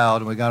little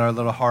cloud, and we got our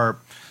little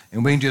harp,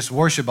 and we can just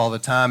worship all the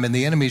time, and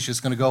the enemy's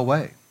just going to go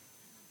away.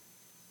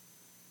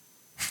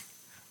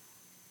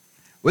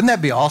 Wouldn't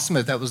that be awesome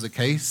if that was the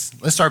case?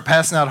 Let's start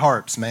passing out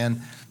harps,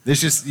 man. This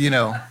just,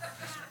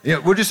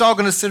 we're just all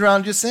going to sit around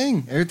and just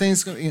sing.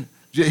 Everything's going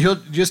to, he'll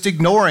just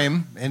ignore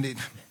him, and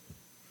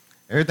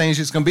everything's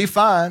just going to be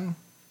fine.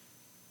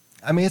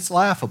 I mean, it's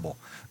laughable.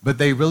 But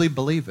they really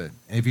believe it.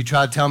 And if you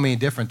try to tell me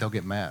different, they'll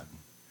get mad.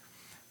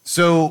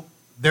 So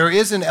there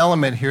is an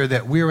element here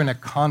that we're in a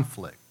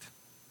conflict.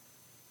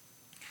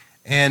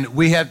 And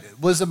what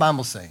does the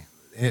Bible say?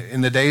 In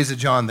the days of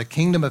John, the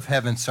kingdom of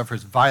heaven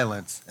suffers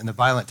violence, and the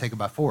violent take it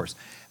by force.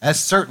 That's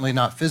certainly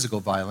not physical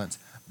violence,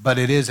 but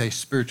it is a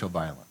spiritual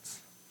violence.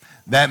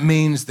 That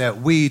means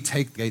that we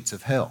take the gates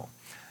of hell.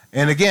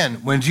 And again,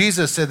 when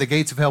Jesus said the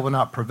gates of hell will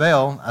not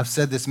prevail, I've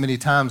said this many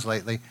times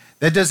lately,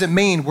 that doesn't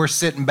mean we're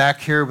sitting back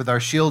here with our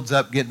shields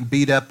up, getting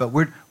beat up, but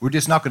we're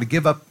just not going to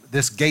give up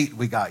this gate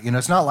we got.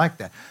 It's not like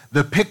that.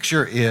 The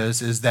picture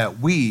is that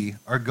we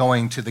are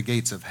going to the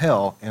gates of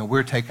hell and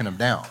we're taking them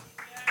down,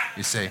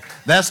 you see.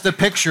 That's the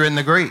picture in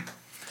the Greek.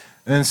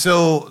 And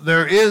so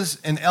there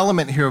is an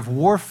element here of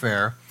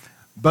warfare,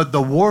 but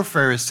the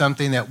warfare is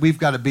something that we've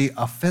got to be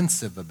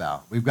offensive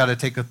about. We've got to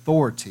take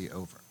authority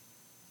over.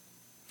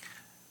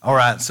 All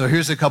right, so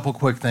here's a couple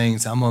quick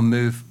things. I'm going to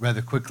move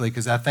rather quickly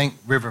because I think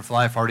River of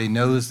Life already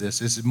knows this.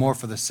 This is more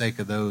for the sake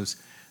of those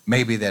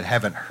maybe that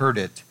haven't heard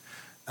it.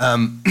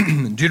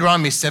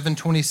 Deuteronomy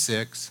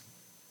 7:26,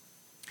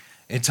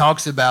 it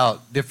talks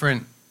about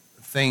different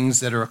things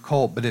that are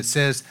occult, but it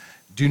says,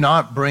 do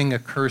not bring a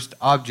cursed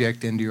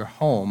object into your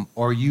home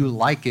or you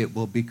like it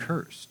will be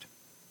cursed.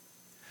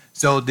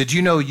 So did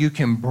you know you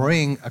can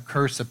bring a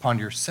curse upon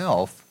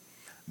yourself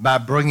by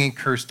bringing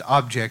cursed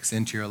objects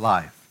into your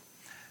life?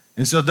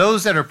 And so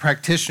those that are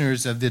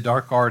practitioners of the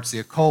dark arts, the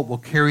occult, will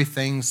carry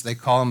things, they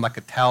call them like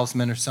a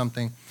talisman or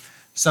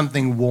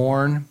something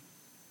worn,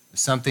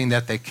 something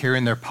that they carry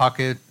in their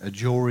pocket, a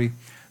jewelry,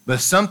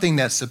 but something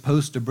that's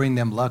supposed to bring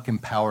them luck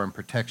and power and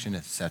protection,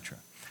 etc.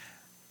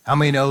 How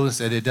many knows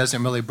that it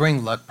doesn't really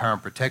bring luck, power,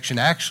 and protection?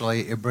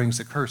 Actually, it brings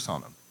a curse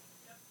on them.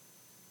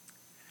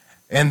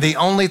 And the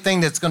only thing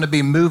that's going to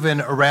be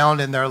moving around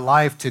in their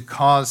life to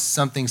cause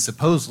something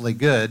supposedly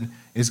good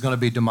is going to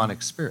be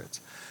demonic spirits.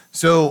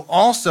 So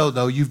also,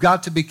 though, you've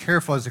got to be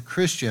careful as a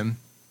Christian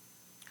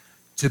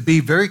to be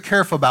very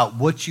careful about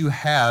what you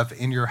have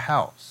in your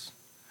house.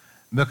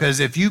 Because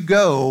if you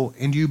go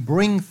and you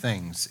bring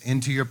things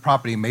into your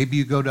property, maybe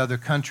you go to other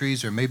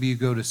countries or maybe you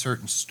go to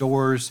certain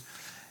stores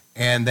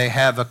and they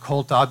have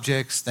occult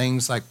objects,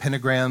 things like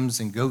pentagrams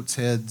and goat's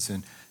heads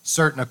and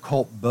certain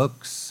occult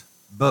books,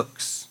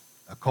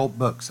 occult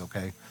books,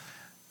 okay?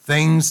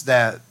 Things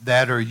that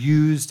are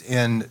used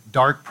in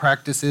dark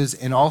practices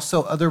and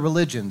also other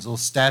religions, little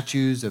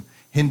statues of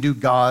Hindu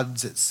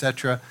gods,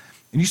 etc.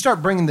 And you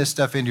start bringing this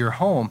stuff into your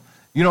home,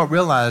 you don't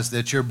realize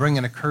that you're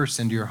bringing a curse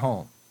into your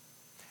home.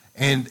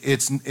 And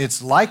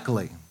it's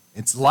likely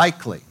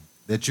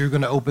that you're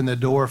going to open the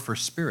door for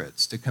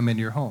spirits to come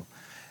into your home.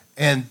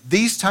 And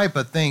these type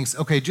of things,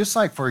 okay, just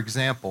like, for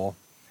example,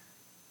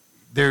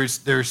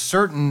 there's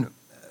certain,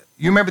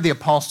 you remember the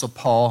Apostle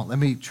Paul? Let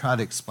me try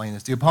to explain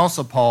this. The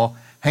Apostle Paul,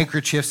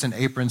 handkerchiefs and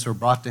aprons were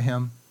brought to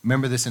him.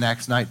 Remember this in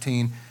Acts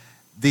 19?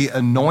 The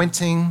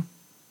anointing,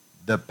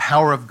 the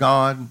power of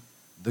God,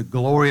 the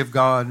glory of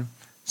God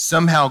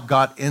somehow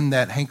got in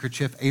that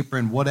handkerchief,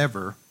 apron,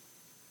 whatever,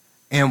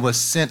 and was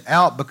sent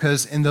out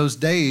because in those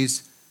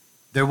days,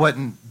 there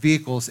wasn't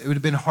vehicles. It would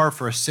have been hard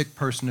for a sick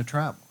person to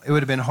travel. It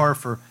would have been hard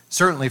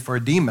certainly for a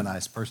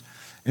demonized person.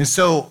 And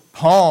so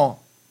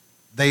Paul,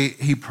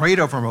 he prayed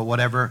over him or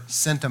whatever,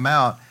 sent him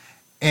out,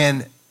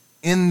 and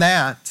in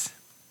that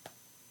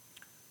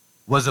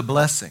was a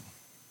blessing.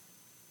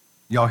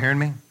 Y'all hearing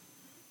me?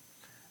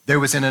 There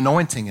was an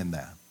anointing in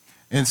that.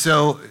 And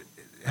so,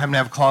 having to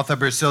have cloth up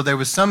here, so there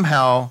was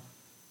somehow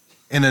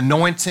an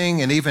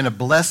anointing and even a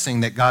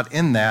blessing that got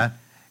in that.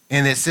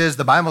 And it says,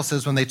 the Bible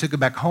says when they took it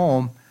back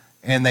home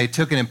and they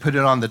took it and put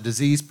it on the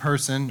diseased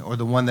person or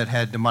the one that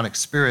had demonic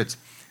spirits,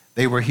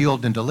 they were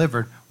healed and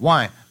delivered.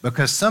 Why?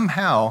 Because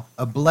somehow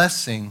a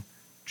blessing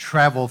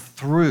traveled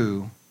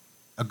through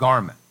a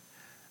garment.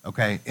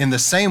 Okay? In the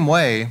same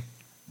way,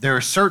 there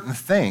are certain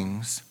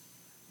things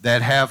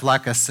that have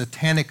like a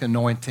satanic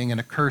anointing and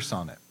a curse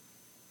on it.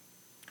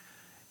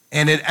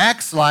 And it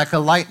acts like a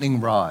lightning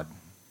rod.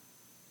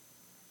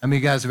 How many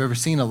of you guys have ever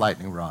seen a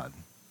lightning rod?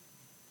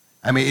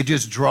 I mean, it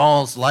just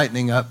draws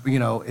lightning up,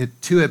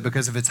 to it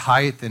because of its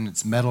height and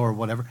its metal or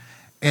whatever.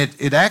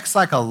 It acts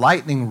like a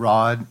lightning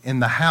rod in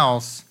the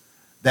house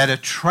that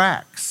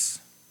attracts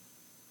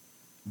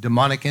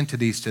demonic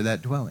entities to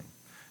that dwelling.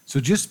 So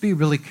just be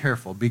really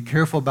careful. Be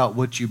careful about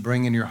what you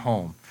bring in your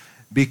home.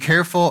 Be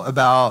careful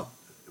about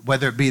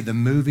whether it be the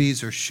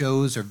movies or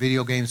shows or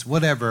video games,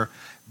 whatever.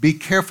 Be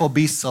careful,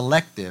 be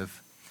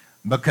selective,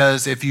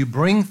 because if you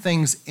bring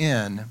things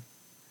in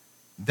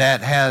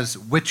that has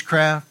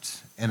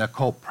witchcraft and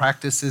occult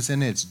practices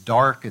in it, it's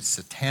dark, it's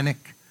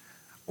satanic,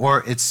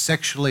 or it's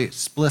sexually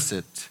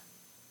explicit,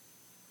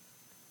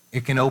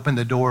 it can open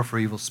the door for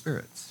evil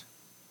spirits.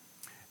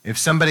 If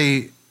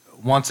somebody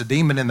wants a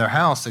demon in their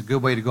house, a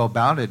good way to go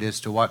about it is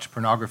to watch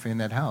pornography in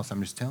that house.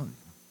 I'm just telling you.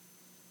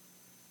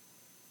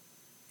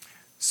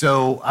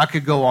 So I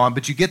could go on,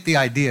 but you get the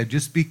idea.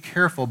 Just be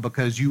careful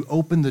because you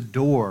open the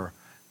door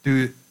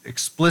through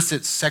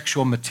explicit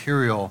sexual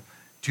material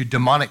to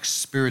demonic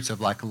spirits of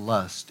like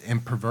lust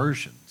and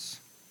perversions.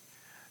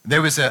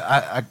 There was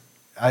I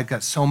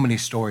got so many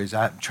stories.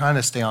 I'm trying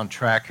to stay on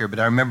track here, but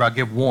I remember I'll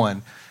give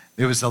one.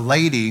 There was a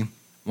lady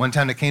one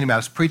time that came to me. I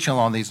was preaching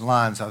along these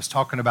lines. I was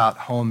talking about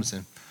homes,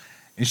 and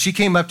she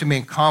came up to me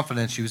in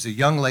confidence. She was a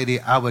young lady,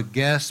 I would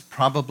guess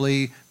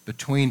probably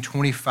between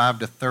 25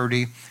 to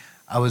 30.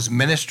 I was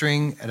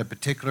ministering at a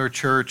particular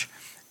church,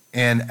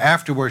 and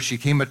afterwards she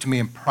came up to me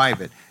in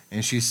private,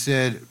 and she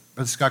said,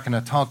 Brother Scott, can I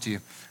talk to you?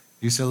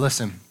 You said,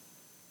 listen,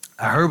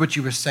 I heard what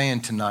you were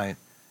saying tonight.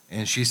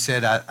 And she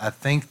said, I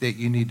think that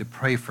you need to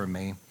pray for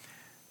me.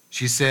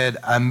 She said,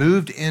 I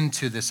moved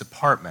into this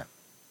apartment.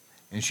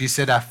 And she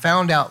said, I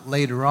found out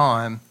later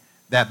on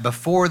that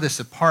before this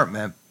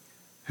apartment,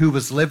 who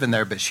was living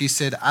there, but she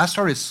said, I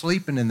started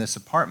sleeping in this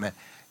apartment.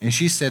 And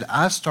she said,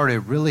 I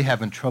started really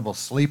having trouble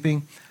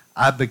sleeping.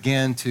 I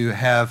began to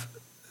have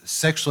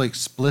sexually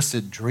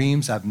explicit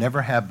dreams I've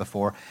never had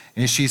before.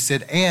 And she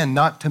said, and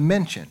not to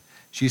mention,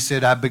 she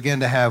said, I began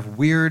to have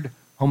weird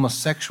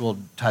homosexual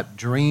type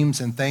dreams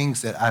and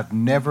things that I've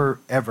never,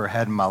 ever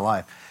had in my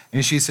life.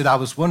 And she said, I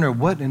was wondering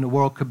what in the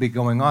world could be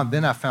going on.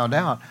 Then I found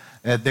out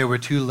that there were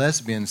 2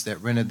 lesbians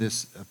that rented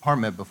this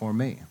apartment before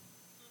me.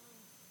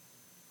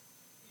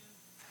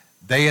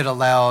 They had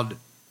allowed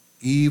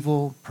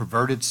evil,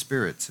 perverted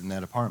spirits in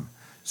that apartment.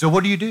 So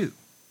what do?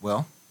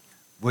 Well,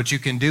 what you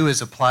can do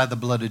is apply the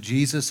blood of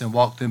Jesus and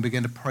walk through and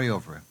begin to pray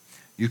over it.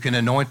 You can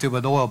anoint it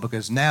with oil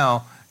because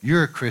now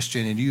you're a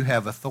Christian and you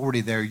have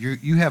authority there.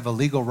 You have a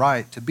legal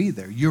right to be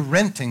there. You're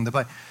renting the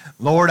place.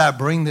 Lord, I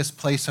bring this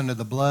place under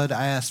the blood.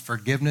 I ask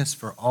forgiveness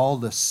for all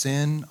the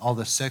sin, all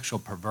the sexual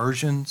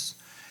perversions,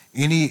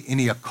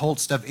 any occult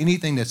stuff,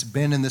 anything that's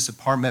been in this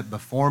apartment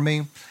before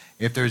me.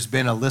 If there's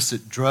been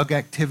illicit drug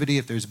activity,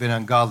 if there's been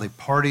ungodly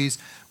parties,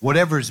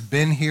 whatever's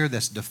been here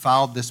that's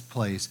defiled this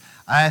place,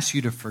 I ask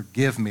you to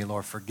forgive me,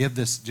 Lord. Forgive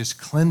this, just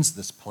cleanse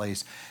this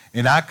place.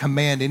 And I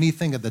command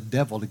anything of the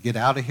devil to get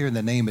out of here in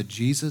the name of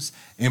Jesus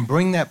and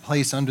bring that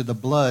place under the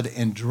blood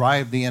and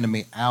drive the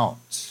enemy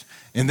out.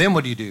 And then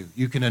what do?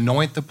 You can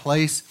anoint the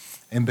place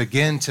and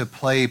begin to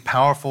play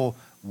powerful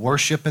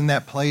worship in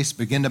that place.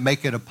 Begin to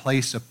make it a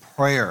place of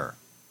prayer.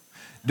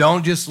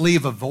 Don't just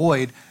leave a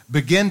void.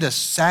 Begin to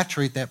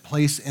saturate that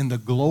place in the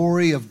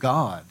glory of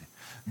God.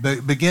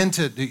 Begin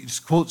to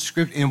quote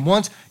scripture. And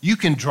once you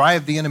can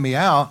drive the enemy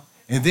out,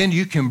 and then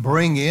you can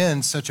bring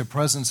in such a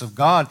presence of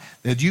God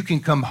that you can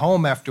come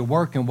home after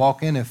work and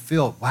walk in and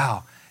feel,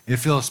 wow, it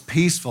feels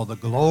peaceful. The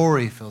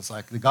glory feels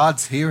like the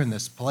God's here in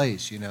this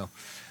place,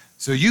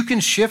 So you can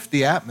shift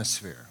the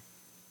atmosphere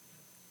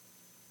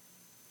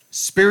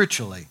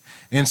spiritually.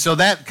 And so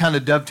that kind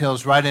of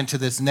dovetails right into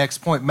this next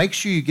point. Make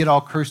sure you get all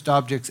cursed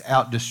objects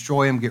out,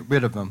 destroy them, get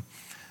rid of them.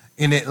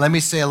 And let me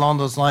say along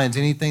those lines,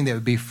 anything that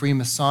would be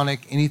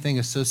Freemasonic, anything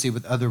associated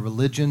with other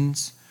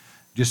religions,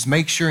 just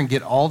make sure and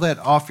get all that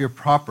off your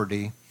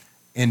property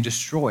and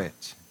destroy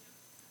it.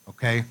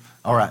 Okay?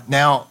 All right.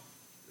 Now,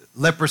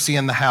 leprosy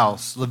in the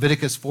house.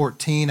 Leviticus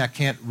 14. I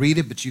can't read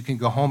it, but you can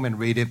go home and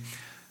read it.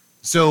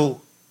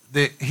 So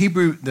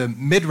the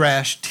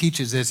Midrash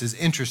teaches this is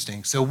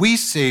interesting. So we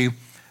see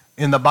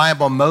in the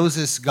Bible,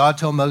 God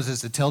told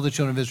Moses to tell the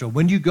children of Israel,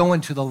 when you go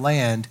into the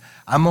land,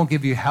 I'm going to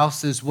give you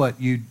houses what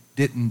you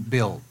didn't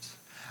build.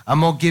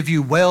 I'm going to give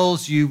you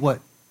wells you what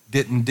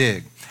didn't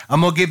dig.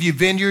 I'm going to give you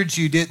vineyards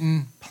you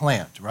didn't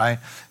plant, right?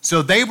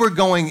 So they were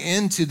going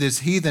into this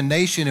heathen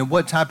nation, and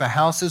what type of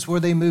houses were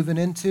they moving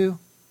into?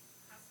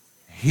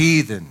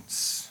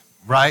 Heathens,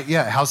 right?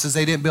 Yeah, houses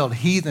they didn't build,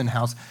 heathen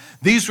house.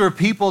 These were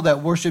people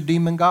that worshiped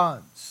demon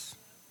gods.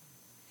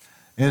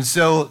 And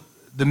so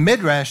the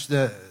Midrash,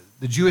 the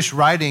Jewish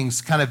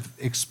writings kind of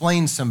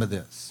explain some of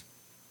this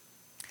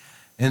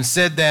and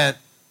said that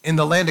in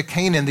the land of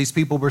Canaan, these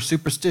people were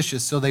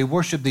superstitious, so they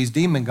worshiped these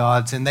demon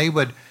gods, and they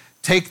would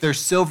take their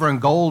silver and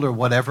gold or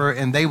whatever,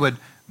 and they would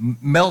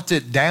melt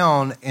it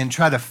down and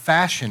try to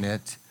fashion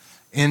it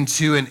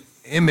into an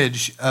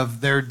image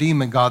of their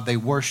demon god they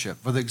worship.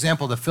 For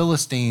example, the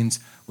Philistines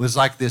was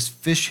like this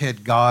fish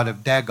head god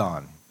of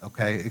Dagon,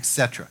 okay,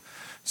 etc.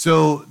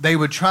 So they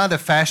would try to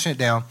fashion it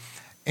down,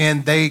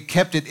 and they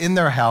kept it in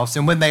their house.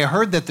 And when they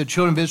heard that the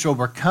children of Israel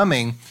were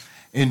coming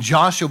and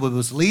Joshua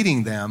was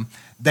leading them,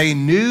 they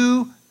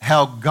knew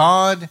how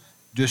God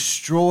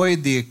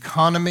destroyed the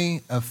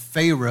economy of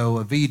Pharaoh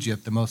of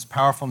Egypt, the most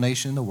powerful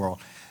nation in the world.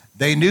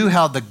 They knew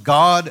how the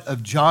God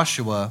of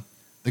Joshua,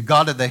 the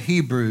God of the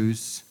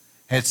Hebrews,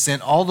 had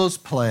sent all those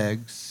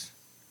plagues,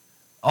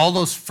 all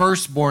those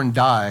firstborn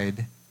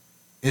died.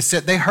 It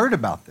said they heard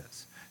about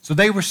this. So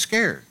they were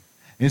scared.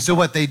 And so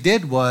what they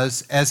did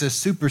was, as a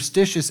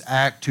superstitious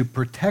act to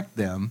protect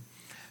them,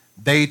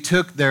 they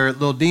took their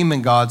little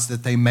demon gods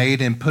that they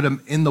made and put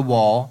them in the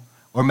wall,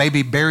 or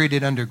maybe buried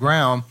it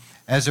underground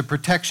as a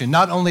protection.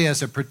 Not only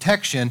as a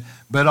protection,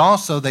 but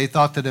also they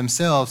thought to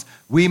themselves,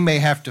 we may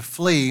have to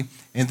flee,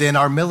 and then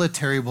our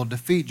military will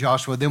defeat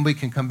Joshua. Then we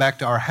can come back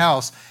to our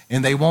house,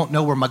 and they won't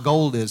know where my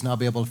gold is, and I'll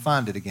be able to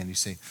find it again, you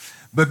see.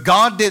 But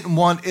God didn't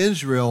want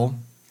Israel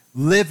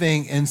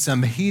living in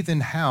some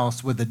heathen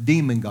house with a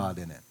demon god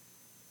in it.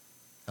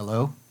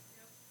 Hello?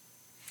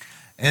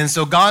 And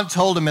so God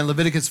told him in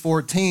Leviticus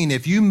 14,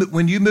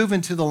 when you move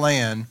into the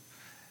land,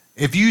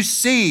 if you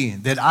see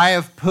that I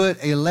have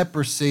put a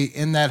leprosy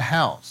in that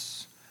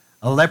house,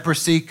 a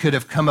leprosy could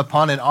have come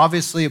upon it.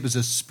 Obviously, it was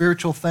a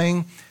spiritual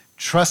thing.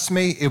 Trust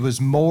me, it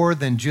was more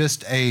than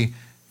just a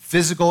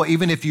physical.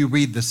 Even if you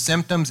read the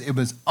symptoms, it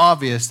was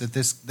obvious that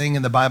this thing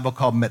in the Bible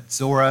called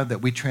Metzora,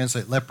 that we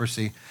translate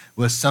leprosy,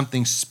 was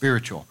something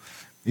spiritual.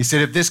 He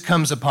said, if this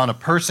comes upon a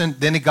person,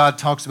 then God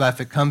talks about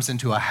if it comes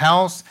into a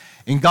house.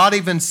 And God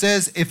even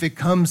says if it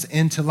comes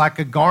into like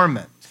a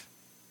garment.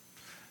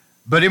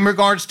 But in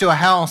regards to a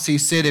house, he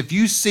said, if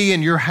you see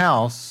in your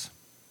house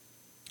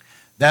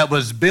that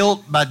was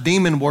built by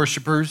demon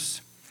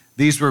worshipers,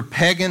 these were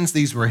pagans,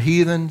 these were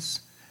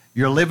heathens,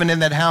 you're living in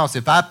that house.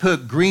 If I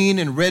put green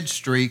and red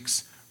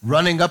streaks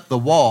running up the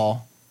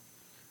wall,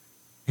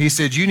 he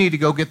said, you need to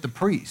go get the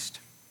priest.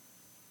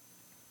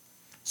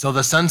 So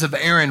the sons of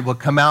Aaron would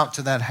come out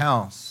to that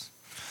house,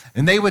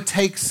 and they would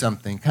take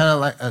something, kind of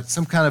like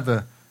some kind of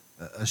a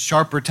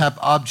sharper type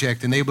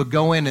object, and they would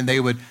go in and they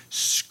would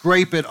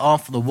scrape it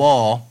off the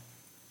wall,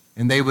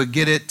 and they would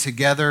get it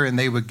together, and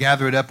they would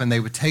gather it up, and they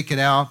would take it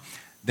out.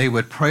 They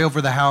would pray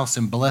over the house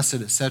and bless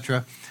it,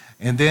 etc.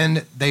 And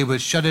then they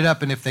would shut it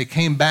up, and if they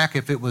came back,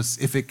 if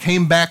it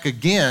came back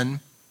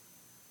again,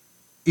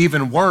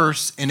 even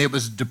worse, and it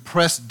was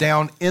depressed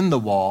down in the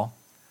wall,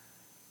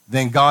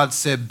 then God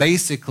said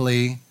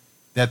basically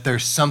that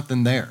there's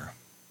something there.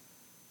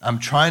 I'm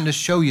trying to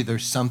show you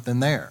there's something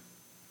there.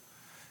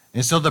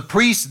 And so the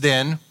priest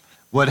then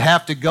would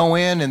have to go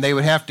in and they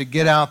would have to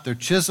get out their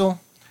chisel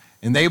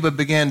and they would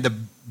begin to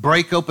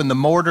break open the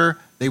mortar.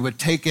 They would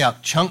take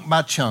out chunk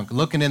by chunk,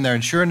 looking in there.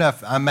 And sure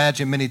enough, I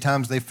imagine many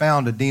times they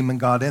found a demon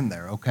god in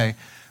there, okay?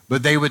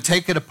 But they would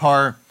take it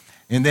apart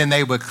and then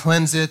they would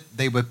cleanse it.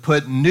 They would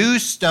put new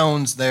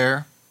stones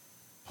there,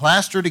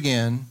 plastered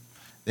again.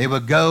 They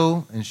would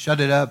go and shut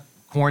it up,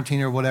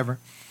 quarantine or whatever.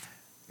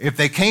 If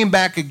they came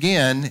back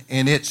again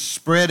and it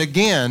spread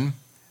again,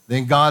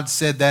 then God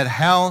said that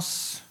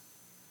house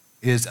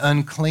is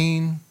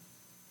unclean.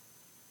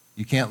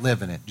 You can't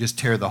live in it. Just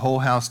tear the whole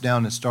house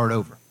down and start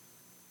over.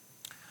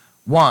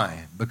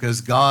 Why? Because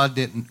God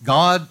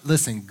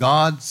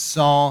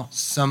saw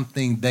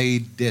something they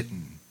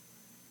didn't.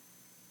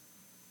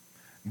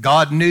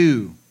 God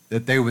knew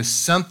that there was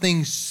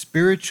something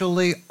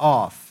spiritually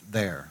off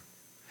there.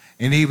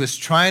 And he was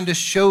trying to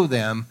show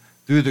them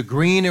through the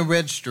green and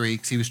red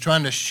streaks, he was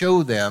trying to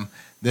show them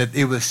that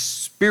it was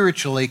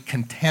spiritually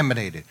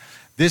contaminated.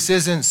 This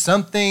isn't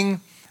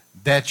something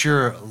that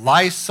your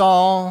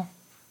Lysol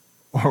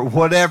or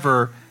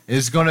whatever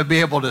is going to be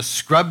able to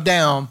scrub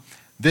down.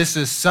 This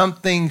is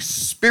something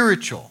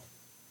spiritual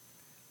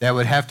that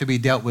would have to be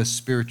dealt with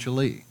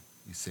spiritually,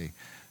 you see.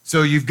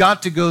 So you've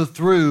got to go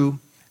through,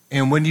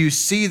 and when you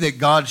see that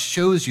God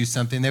shows you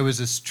something, there was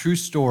this true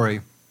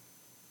story.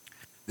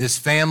 This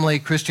family,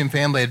 Christian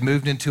family, had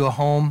moved into a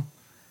home,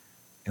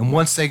 and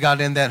once they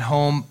got in that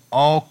home,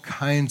 all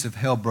kinds of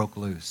hell broke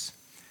loose.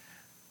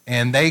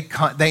 And they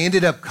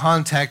ended up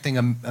contacting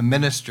a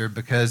minister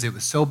because it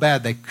was so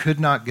bad they could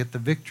not get the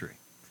victory.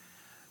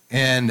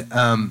 And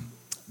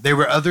there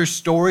were other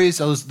stories.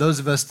 Those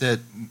of us that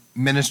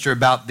minister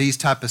about these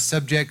type of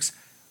subjects,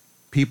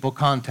 people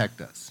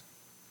contact us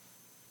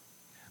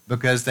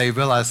because they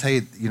realize, hey,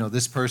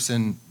 this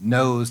person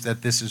knows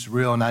that this is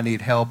real and I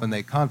need help, and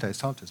they talk to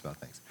us about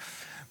things.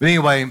 But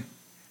anyway,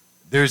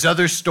 there's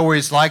other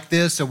stories like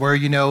this where,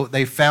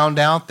 they found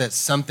out that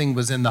something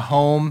was in the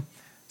home,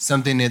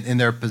 something in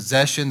their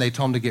possession. They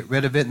told them to get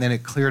rid of it, and then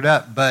it cleared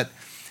up. But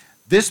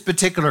this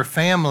particular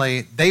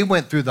family, they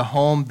went through the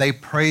home, they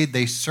prayed,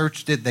 they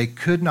searched it. They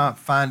could not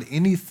find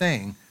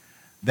anything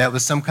that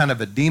was some kind of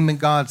a demon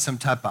god, some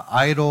type of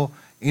idol,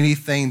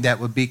 anything that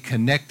would be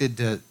connected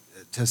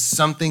to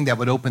something that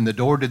would open the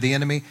door to the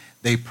enemy.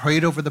 They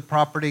prayed over the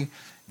property.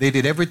 They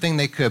did everything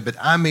they could, but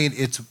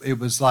it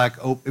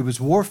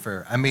was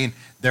warfare.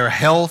 Their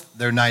health,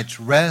 their night's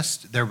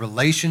rest, their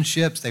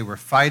relationships, they were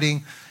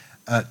fighting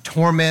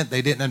torment.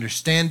 They didn't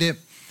understand it.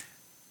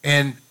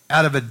 And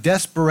out of a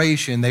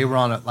desperation, they were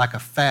on a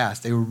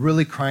fast. They were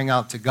really crying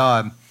out to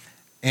God.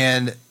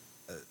 And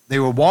they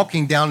were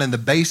walking down in the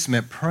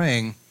basement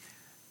praying.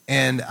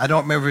 And I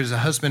don't remember if it was the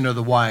husband or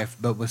the wife,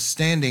 but was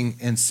standing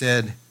and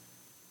said,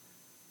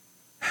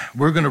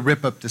 we're going to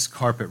rip up this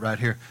carpet right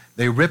here.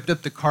 They ripped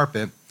up the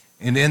carpet,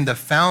 and in the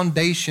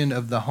foundation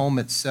of the home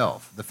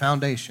itself, the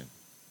foundation,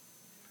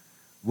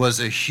 was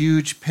a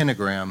huge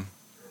pentagram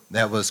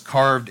that was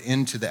carved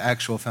into the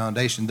actual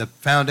foundation. They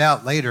found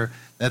out later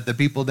that the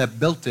people that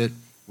built it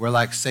were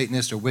like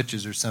Satanists or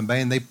witches or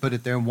somebody, and they put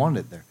it there and wanted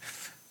it there.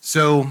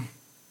 So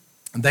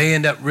they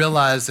end up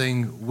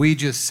realizing we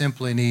just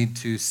simply need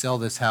to sell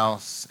this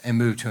house and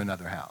move to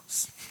another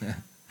house.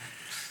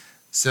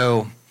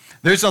 So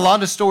there's a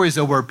lot of stories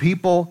though where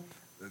people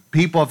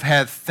have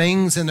had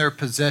things in their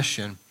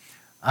possession.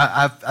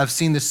 I've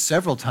seen this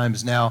several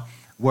times now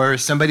where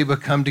somebody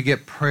would come to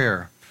get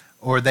prayer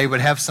or they would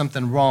have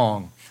something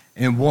wrong.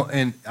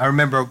 And I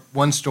remember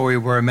one story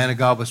where a man of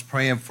God was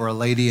praying for a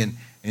lady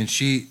and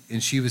she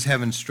was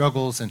having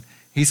struggles, and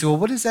he said, well,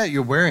 what is that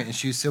you're wearing? And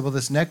she said, well,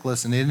 this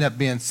necklace, and it ended up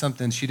being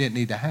something she didn't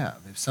need to have.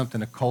 It was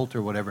something occult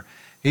or whatever.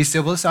 He said,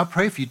 well, listen, I'll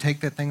pray for you, take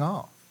that thing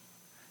off.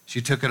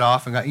 She took it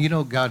off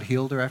and God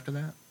healed her after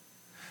that.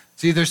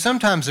 See, there's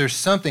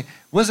something.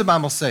 What does the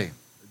Bible say?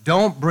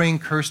 Don't bring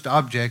cursed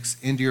objects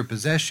into your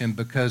possession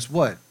because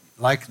what?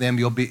 Like them,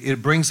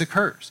 it brings a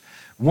curse.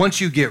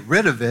 Once you get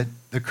rid of it,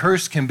 the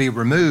curse can be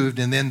removed,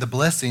 and then the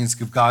blessings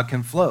of God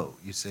can flow,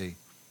 you see.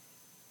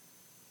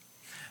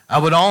 I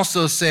would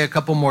also say a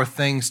couple more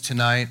things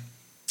tonight.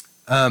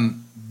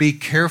 Be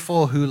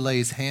careful who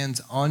lays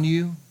hands on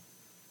you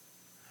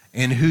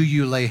and who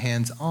you lay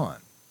hands on.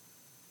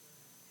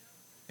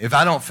 If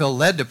I don't feel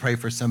led to pray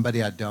for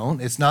somebody, I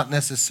don't. It's not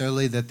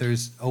necessarily that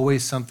there's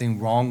always something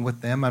wrong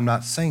with them. I'm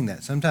not saying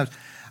that. Sometimes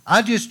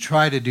I just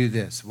try to do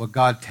this. What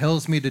God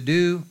tells me to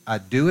do, I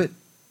do it.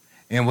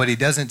 And what he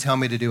doesn't tell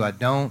me to do, I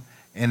don't.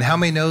 And how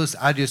many knows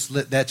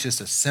that's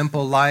just a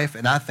simple life,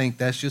 and I think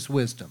that's just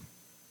wisdom.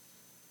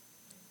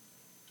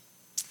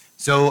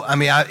 So,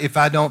 if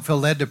I don't feel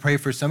led to pray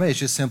for somebody, it's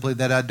just simply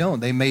that I don't.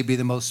 They may be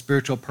the most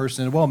spiritual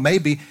person in the world.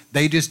 Maybe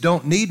they just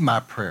don't need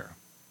my prayer.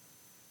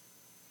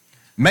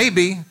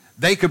 Maybe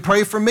they could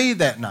pray for me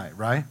that night,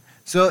 right?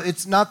 So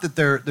it's not that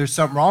there's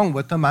something wrong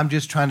with them. I'm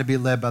just trying to be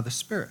led by the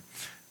Spirit.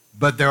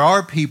 But there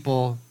are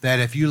people that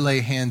if you lay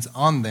hands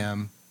on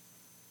them,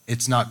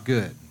 it's not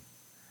good.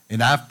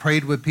 And I've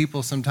prayed with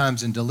people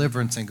sometimes in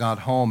deliverance and got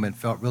home and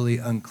felt really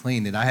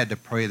unclean. And I had to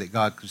pray that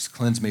God could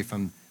cleanse me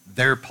from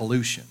their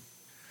pollution.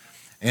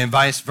 And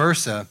vice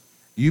versa,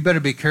 you better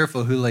be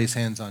careful who lays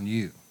hands on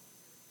you.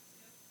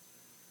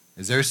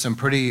 Because there's some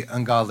pretty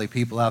ungodly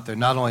people out there.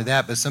 Not only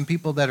that, but some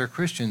people that are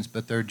Christians,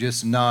 but they're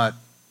just not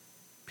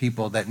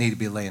people that need to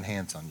be laying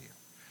hands on you.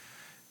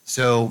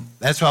 So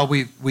that's why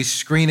we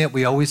screen it.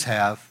 We always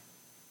have.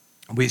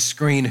 We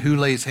screen who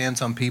lays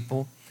hands on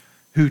people,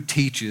 who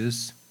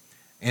teaches,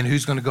 and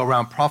who's going to go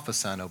around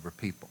prophesying over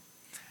people.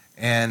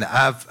 And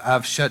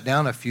I've shut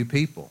down a few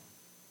people.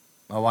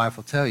 My wife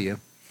will tell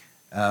you.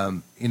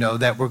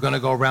 That we're going to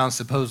go around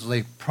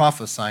supposedly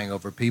prophesying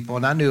over people,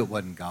 and I knew it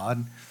wasn't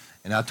God,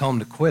 and I told them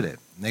to quit it,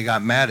 and they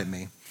got mad at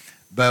me.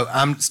 But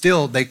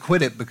they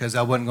quit it because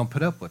I wasn't going to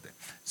put up with it.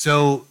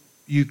 So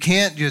you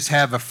can't just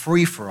have a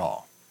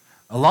free-for-all.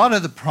 A lot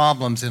of the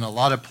problems in a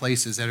lot of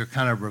places that are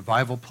kind of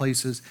revival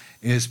places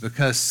is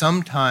because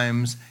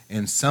sometimes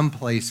in some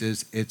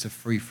places it's a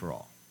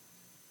free-for-all.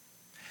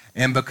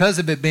 And because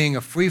of it being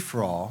a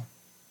free-for-all,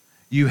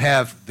 you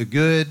have the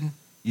good,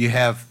 you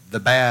have the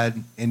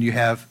bad, and you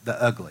have the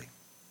ugly.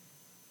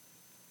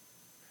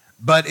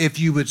 But if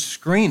you would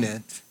screen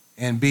it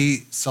and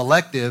be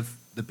selective,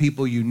 the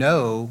people you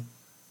know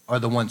are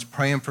the ones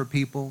praying for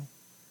people.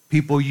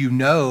 People you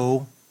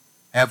know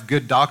have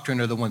good doctrine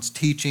are the ones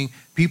teaching.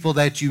 People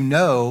that you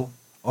know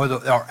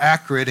are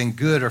accurate and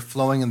good, are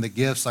flowing in the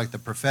gifts like the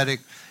prophetic.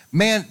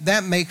 Man,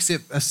 that makes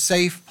it a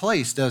safe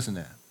place, doesn't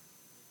it?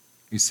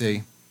 You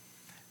see?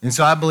 And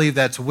so I believe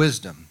that's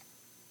wisdom.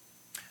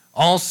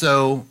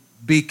 Also,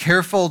 be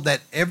careful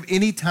that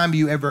anytime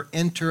you ever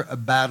enter a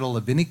battle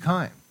of any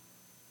kind,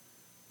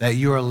 that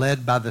you are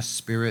led by the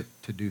Spirit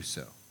to do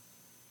so.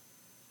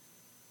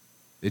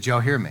 Did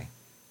y'all hear me?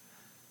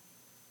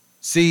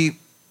 See,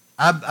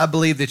 I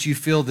believe that you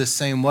feel this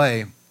same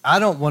way. I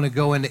don't want to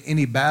go into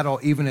any battle,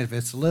 even if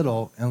it's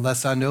little,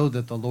 unless I know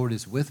that the Lord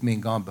is with me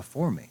and gone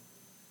before me.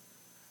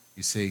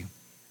 You see?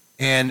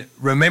 And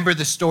remember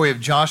the story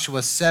of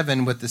Joshua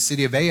 7 with the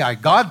city of Ai.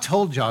 God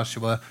told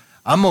Joshua,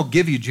 I'm going to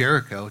give you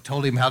Jericho,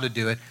 told him how to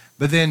do it.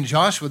 But then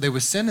Joshua, there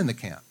was sin in the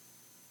camp.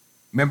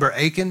 Remember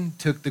Achan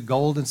took the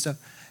gold and stuff?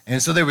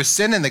 And so there was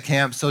sin in the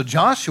camp. So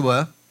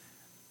Joshua,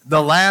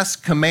 the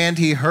last command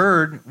he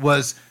heard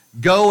was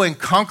go and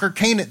conquer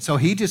Canaan. So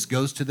he just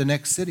goes to the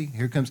next city.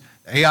 Here comes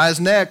Ai's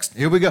next.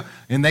 Here we go.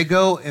 And they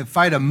go and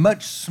fight a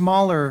much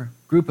smaller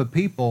group of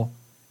people,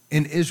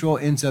 and Israel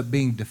ends up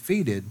being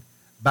defeated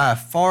by a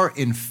far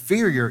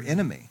inferior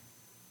enemy.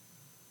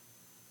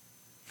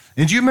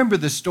 And do you remember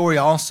the story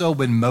also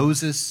when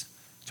Moses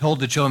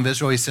told the children of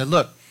Israel, he said,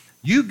 look,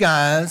 you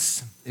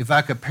guys, if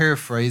I could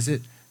paraphrase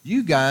it,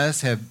 you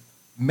guys have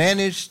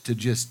managed to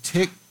just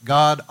tick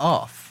God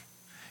off.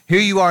 Here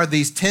you are,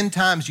 these 10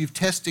 times you've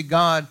tested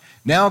God.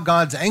 Now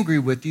God's angry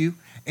with you,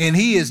 and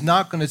he is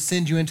not going to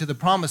send you into the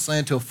promised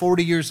land until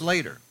 40 years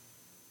later.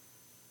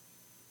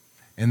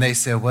 And they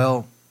said,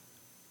 well,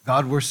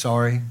 God, we're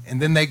sorry. And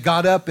then they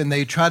got up and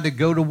they tried to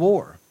go to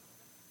war.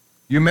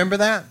 You remember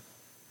that?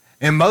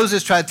 And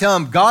Moses tried to tell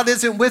them, God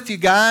isn't with you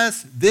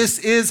guys. This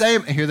is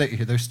here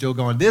they're still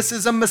going, this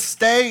is a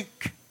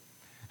mistake.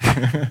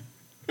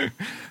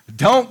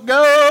 Don't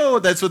go.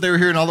 That's what they were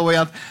hearing all the way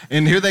out.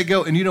 And here they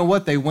go. And you know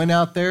what? They went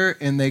out there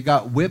and they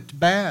got whipped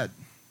bad.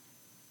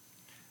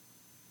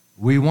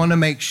 We want to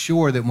make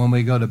sure that when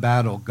we go to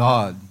battle,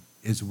 God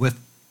is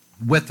with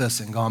us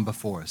and gone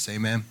before us.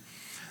 Amen.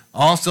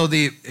 Also,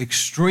 the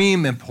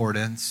extreme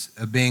importance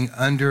of being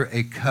under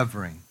a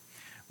covering.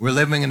 We're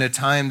living in a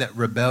time that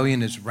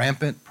rebellion is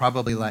rampant,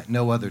 probably like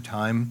no other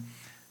time.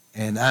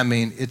 And I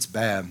mean, it's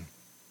bad.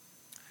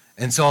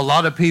 And so a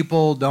lot of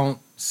people don't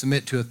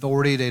submit to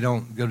authority. They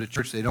don't go to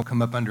church. They don't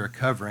come up under a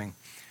covering.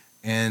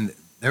 And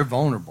they're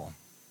vulnerable.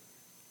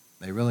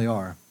 They really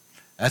are.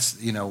 That's,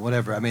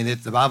 whatever. I mean,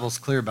 the Bible's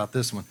clear about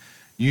this one.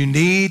 You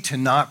need to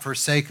not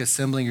forsake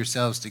assembling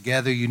yourselves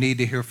together. You need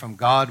to hear from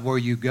God where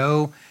you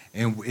go.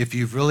 And if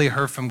you've really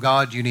heard from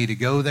God, you need to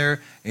go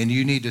there and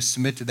you need to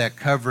submit to that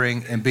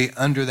covering and be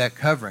under that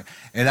covering.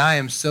 And I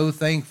am so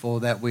thankful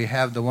that we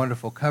have the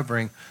wonderful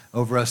covering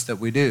over us that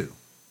we do.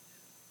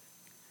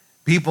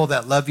 People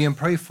that love you and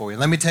pray for you.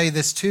 Let me tell you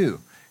this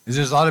too, is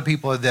there's a lot of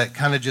people that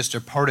kind of just are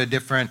part of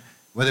different,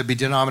 whether it be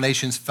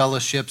denominations,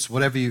 fellowships,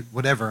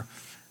 whatever.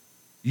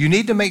 You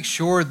need to make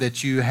sure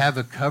that you have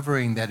a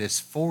covering that is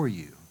for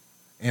you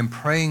and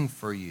praying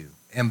for you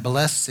and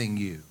blessing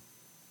you.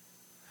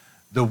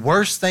 The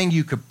worst thing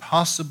you could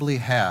possibly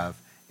have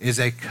is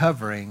a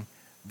covering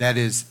that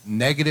is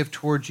negative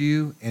towards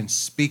you and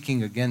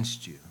speaking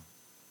against you.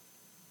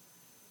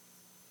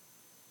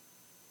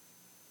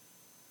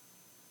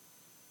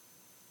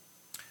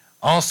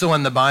 Also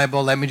in the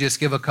Bible, let me just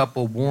give a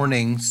couple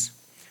warnings.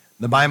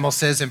 The Bible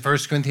says in 1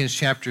 Corinthians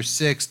chapter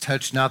 6,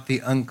 touch not the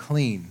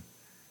unclean.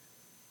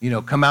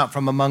 Come out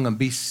from among them,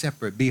 be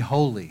separate, be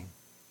holy.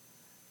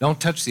 Don't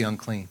touch the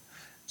unclean.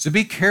 So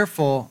be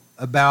careful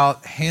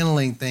about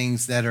handling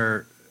things that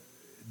are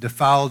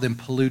defiled and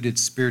polluted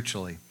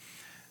spiritually.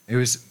 There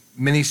was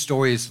many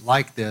stories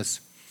like this,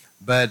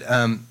 but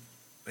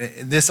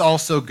this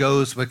also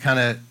goes with kind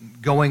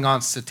of going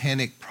on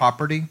satanic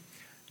property.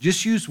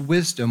 Just use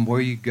wisdom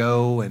where you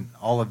go and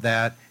all of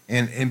that,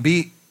 and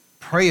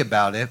pray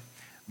about it.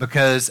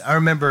 Because I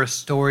remember a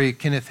story,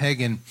 Kenneth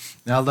Hagin,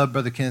 and I love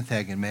Brother Kenneth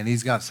Hagin, man.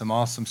 He's got some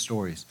awesome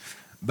stories.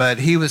 But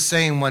he was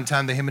saying one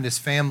time that him and his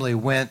family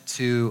went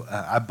to,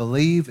 I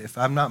believe, if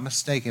I'm not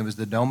mistaken, it was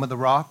the Dome of the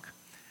Rock,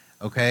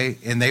 okay?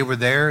 And they were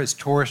there as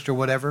tourists or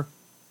whatever.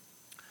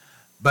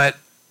 But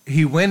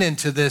he went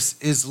into this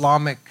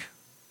Islamic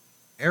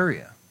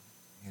area,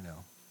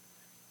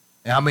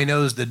 And how many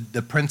knows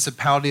the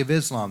principality of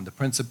Islam, the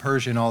Prince of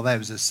Persia and all that? It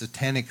was a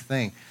satanic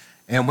thing.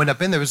 And went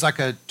up in there, it was like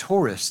a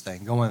tourist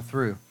thing going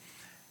through.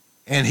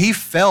 And he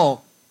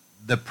felt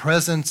the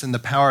presence and the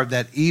power of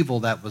that evil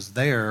that was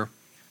there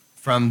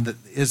from the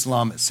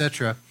Islam,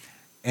 etc.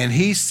 And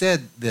he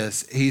said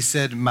this, he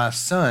said, my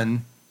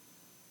son,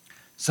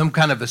 some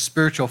kind of a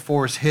spiritual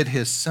force hit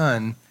his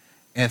son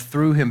and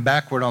threw him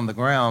backward on the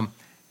ground.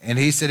 And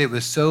he said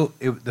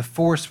the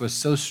force was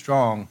so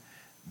strong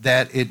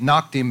that it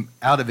knocked him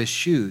out of his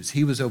shoes.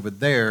 He was over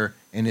there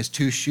and his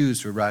two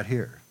shoes were right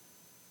here.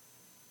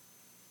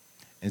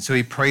 And so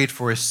he prayed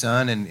for his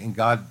son, and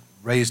God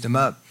raised him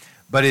up.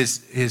 But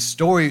his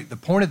story, the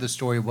point of the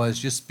story was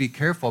just be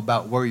careful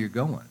about where you're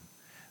going.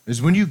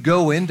 Because when you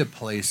go into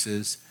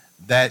places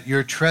that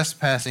you're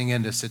trespassing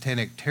into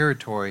satanic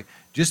territory,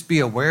 just be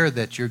aware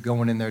that you're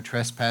going in there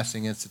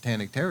trespassing in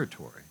satanic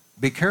territory.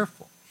 Be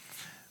careful.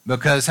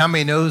 Because how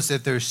many knows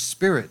that there's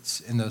spirits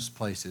in those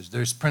places?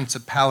 There's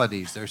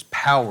principalities, there's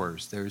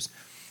powers, there's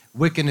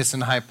wickedness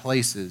in high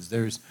places,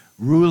 there's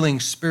ruling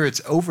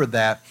spirits over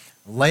that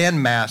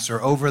landmass or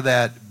over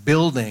that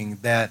building,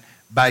 that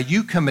by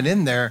you coming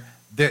in there,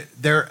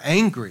 they're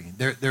angry.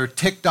 They're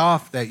ticked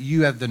off that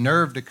you have the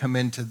nerve to come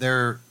into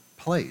their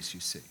place, you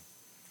see.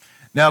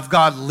 Now, if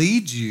God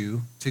leads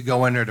you to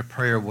go in there to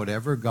pray or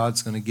whatever,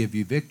 God's going to give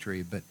you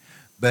victory.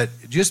 But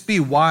just be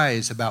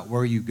wise about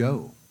where you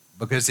go,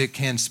 because it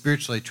can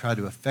spiritually try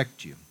to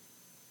affect you.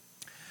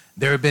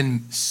 There have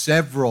been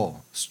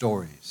several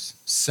stories,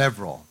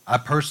 I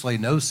personally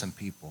know some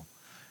people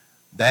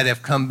that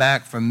have come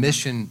back from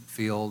mission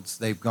fields.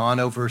 They've gone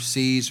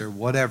overseas or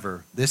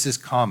whatever. This is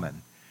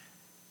common.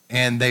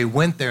 And they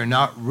went there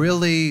not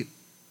really,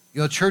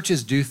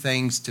 churches do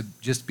things to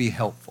just be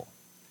helpful.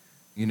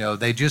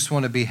 They just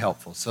want to be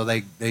helpful. So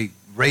they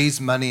raise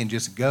money and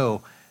just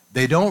go.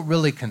 They don't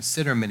really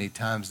consider many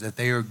times that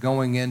they are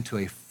going into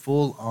a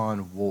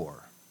full-on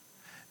war,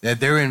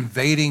 that they're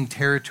invading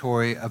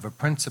territory of a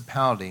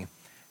principality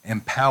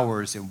and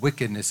powers and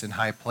wickedness in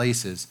high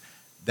places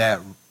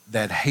that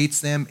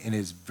hates them and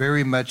is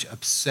very much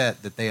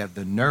upset that they have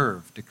the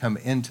nerve to come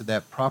into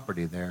that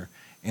property there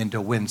and to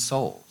win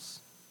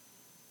souls.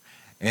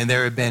 And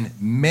there have been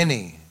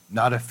many,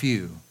 not a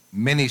few,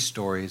 many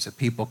stories of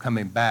people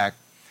coming back,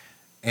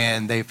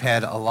 and they've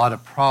had a lot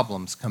of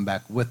problems come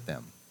back with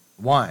them.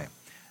 Why?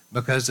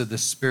 Because of the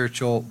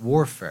spiritual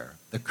warfare,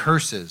 the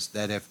curses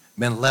that have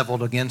been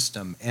leveled against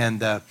them,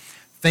 and the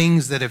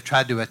things that have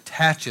tried to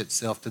attach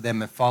itself to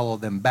them and follow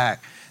them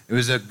back. There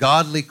was a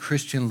godly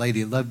Christian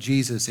lady, loved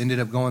Jesus, ended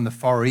up going to the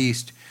Far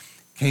East,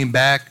 came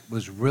back,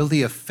 was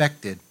really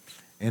affected,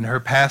 and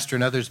her pastor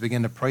and others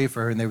began to pray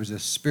for her, and there was a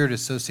spirit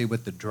associated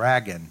with the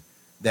dragon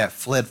that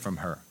fled from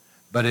her,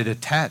 but it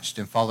attached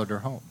and followed her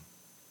home.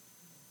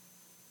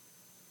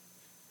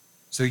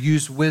 So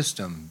use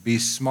wisdom, be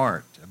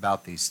smart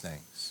about these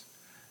things.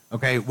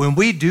 Okay, when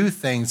we do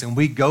things and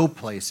we go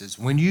places,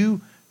 when you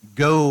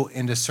go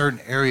into certain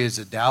areas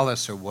of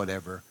Dallas or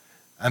whatever,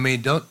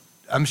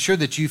 I'm sure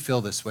that you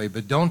feel this way,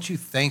 but don't you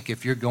think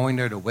if you're going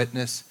there to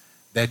witness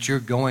that you're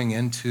going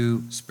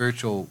into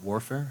spiritual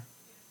warfare?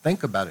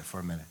 Think about it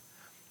for a minute.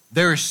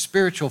 There are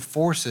spiritual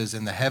forces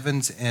in the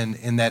heavens and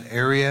in that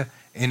area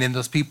and in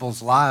those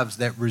people's lives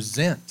that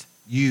resent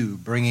you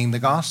bringing the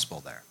gospel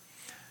there.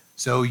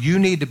 So you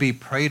need to be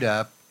prayed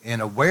up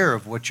and aware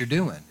of what you're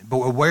doing,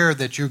 but aware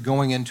that you're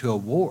going into a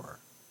war.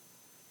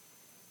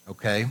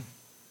 Okay?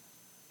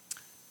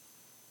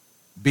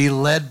 Be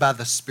led by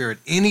the Spirit.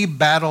 Any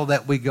battle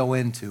that we go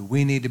into,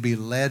 we need to be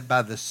led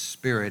by the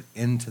Spirit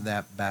into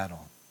that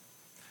battle.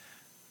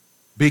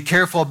 Be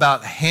careful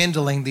about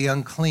handling the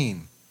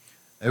unclean.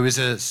 There was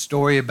a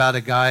story about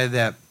a guy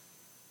that,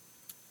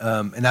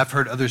 and I've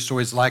heard other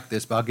stories like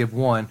this, but I'll give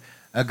one.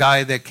 A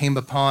guy that came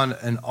upon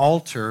an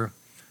altar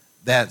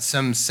that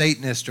some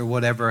Satanist or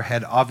whatever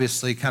had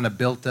obviously kind of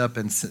built up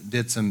and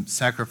did some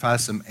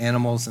sacrifice, some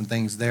animals and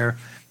things there.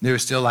 There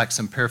was still like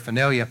some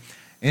paraphernalia.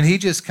 And he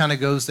just kind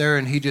of goes there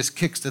and he just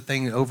kicks the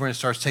thing over and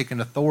starts taking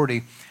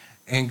authority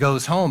and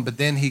goes home. But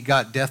then he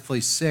got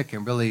deathly sick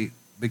and really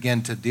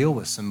began to deal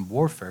with some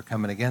warfare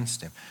coming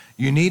against him.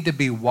 You need to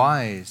be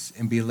wise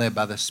and be led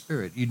by the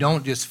Spirit. You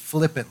don't just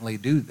flippantly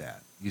do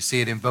that. You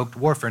see, it invoked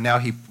warfare. Now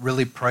he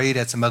really prayed,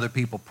 had some other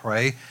people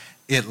pray.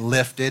 It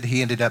lifted.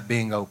 He ended up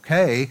being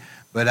okay.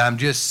 But I'm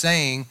just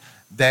saying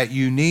that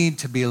you need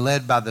to be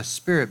led by the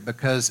Spirit,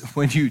 because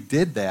when you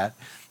did that,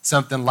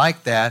 something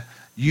like that,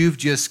 you've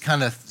just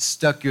kind of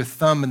stuck your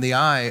thumb in the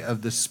eye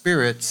of the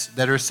spirits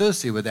that are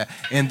associated with that.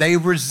 And they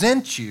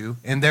resent you,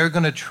 and they're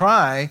going to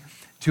try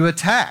to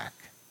attack.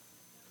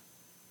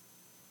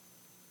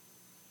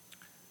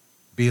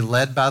 Be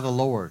led by the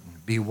Lord.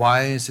 Be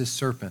wise as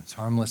serpents,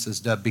 harmless as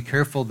doves. Be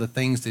careful of the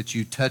things that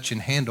you touch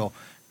and handle,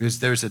 because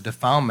there's a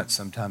defilement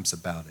sometimes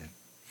about it.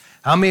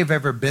 How many have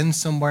ever been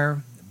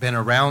somewhere, been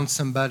around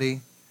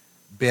somebody,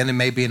 been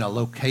maybe in a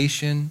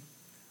location,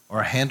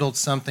 or handled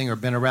something or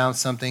been around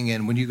something,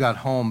 and when you got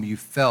home, you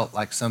felt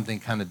like something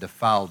kind of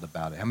defiled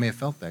about it? How many have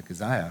felt that?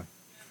 Because I have.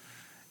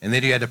 And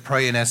then you had to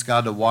pray and ask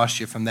God to wash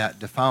you from that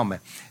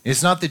defilement.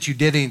 It's not that you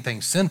did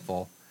anything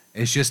sinful.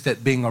 It's just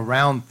that being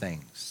around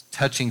things,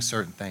 touching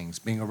certain things,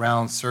 being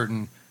around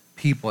certain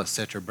people,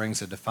 etc.,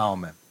 brings a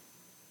defilement.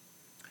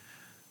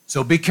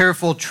 So be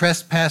careful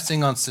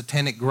trespassing on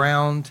satanic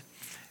ground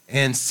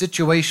and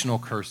situational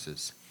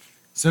curses.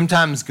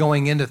 Sometimes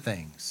going into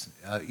things.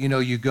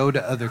 You go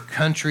to other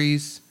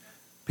countries.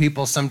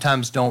 People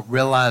sometimes don't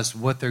realize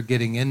what they're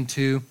getting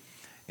into.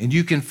 And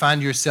you can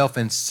find yourself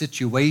in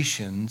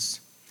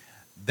situations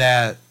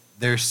that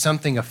there's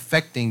something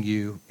affecting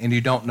you and you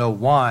don't know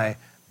why,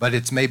 but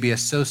it's maybe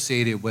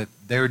associated with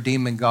their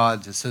demon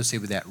gods,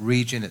 associated with that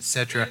region,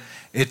 etc.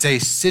 It's a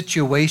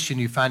situation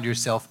you find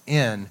yourself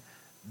in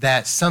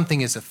that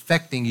something is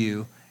affecting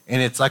you,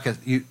 and it's like a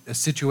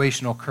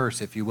situational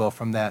curse, if you will,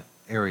 from that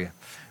area.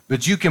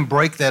 But you can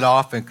break that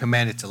off and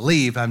command it to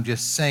leave. I'm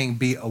just saying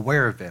be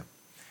aware of it.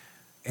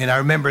 And I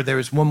remember there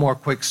was one more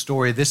quick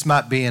story. This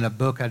might be in a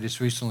book I just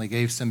recently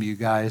gave some of you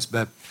guys,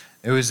 but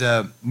there was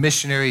a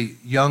missionary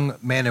young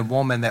man and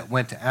woman that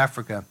went to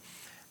Africa,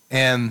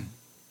 and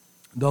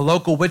the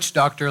local witch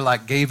doctor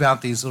gave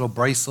out these little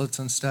bracelets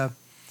and stuff,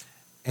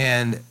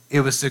 and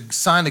it was a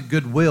sign of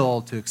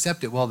goodwill to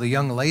accept it. Well, the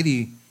young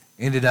lady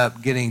ended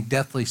up getting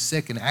deathly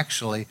sick, and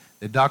actually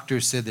the doctor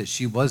said that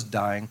she was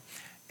dying,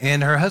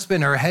 and her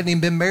husband hadn't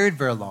even been married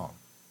very long,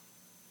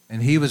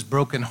 and he was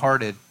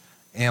brokenhearted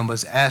and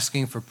was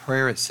asking for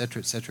prayer,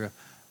 etc., etc.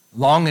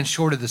 Long and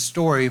short of the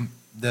story,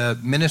 the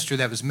minister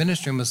that was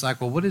ministering was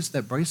like, well, what is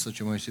that bracelet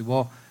you're wearing? She said,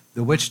 well,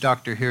 the witch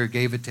doctor here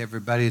gave it to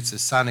everybody. It's a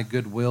sign of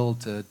goodwill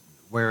to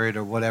wear it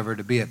or whatever,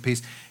 to be at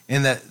peace.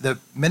 And the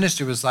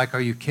minister was like, are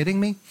you kidding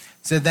me?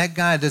 Said, that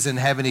guy doesn't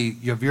have any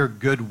of your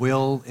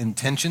goodwill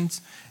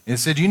intentions. And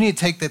said, you need to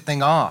take that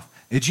thing off.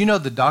 Did you know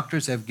the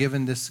doctors have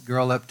given this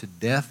girl up to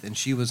death, and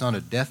she was on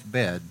a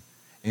deathbed,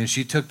 and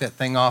she took that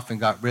thing off and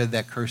got rid of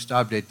that cursed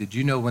object? Did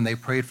you know when they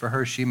prayed for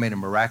her, she made a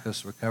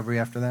miraculous recovery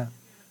after that?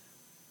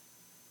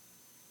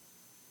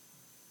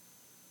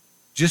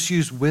 Just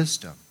use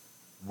wisdom.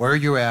 Where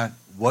you're at,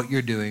 what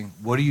you're doing,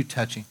 what are you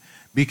touching.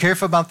 Be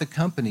careful about the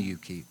company you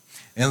keep.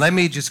 And let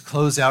me just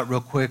close out real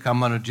quick. I'm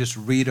going to just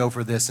read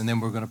over this, and then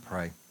we're going to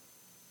pray.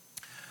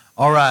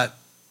 All right.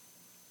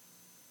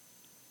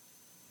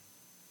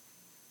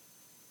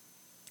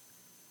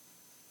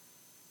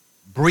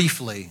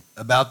 Briefly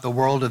about the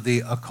world of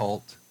the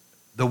occult.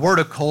 The word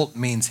occult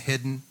means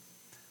hidden.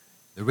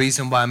 The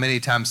reason why many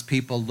times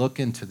people look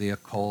into the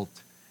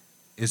occult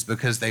is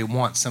because they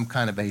want some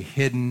kind of a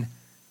hidden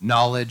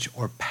knowledge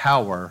or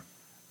power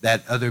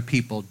that other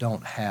people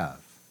don't have.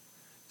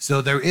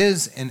 So there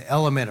is an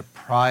element of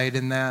pride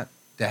in that,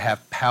 to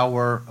have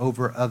power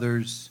over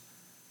others,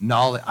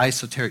 knowledge,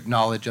 esoteric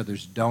knowledge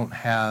others don't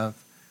have.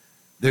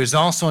 There's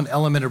also an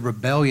element of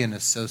rebellion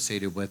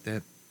associated with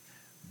it.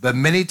 But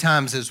many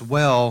times as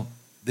well,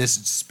 this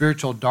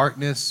spiritual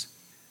darkness,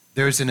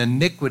 there's an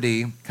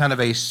iniquity, kind of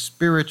a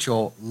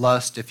spiritual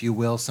lust, if you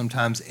will,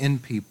 sometimes in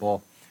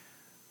people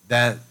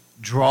that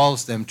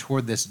draws them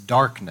toward this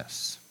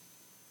darkness.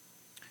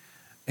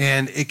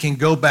 And it can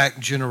go back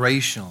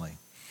generationally.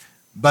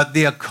 But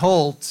the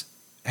occult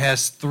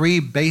has three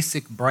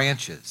basic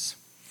branches.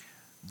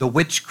 The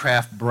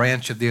witchcraft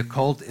branch of the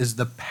occult is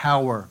the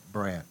power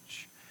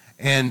branch.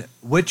 And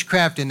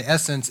witchcraft, in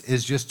essence,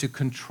 is just to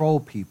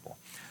control people.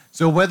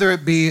 So whether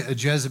it be a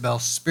Jezebel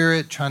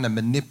spirit trying to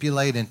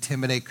manipulate,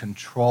 intimidate,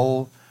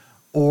 control,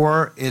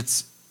 or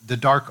it's the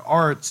dark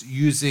arts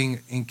using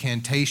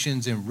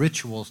incantations and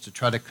rituals to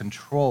try to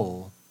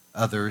control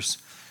others,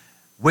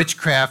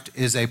 witchcraft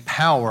is a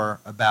power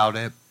about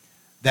it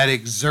that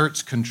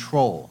exerts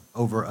control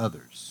over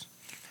others.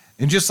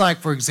 And just like,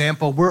 for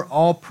example, we're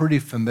all pretty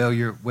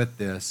familiar with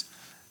this,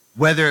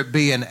 whether it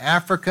be in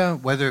Africa,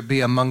 whether it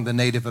be among the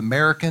Native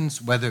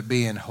Americans, whether it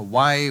be in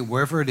Hawaii,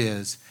 wherever it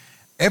is,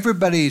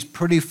 everybody's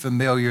pretty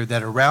familiar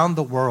that around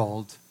the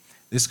world,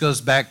 this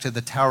goes back to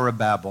the Tower of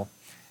Babel.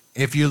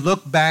 If you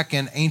look back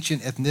in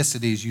ancient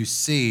ethnicities, you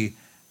see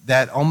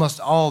that almost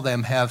all of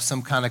them have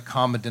some kind of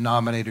common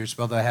denominators,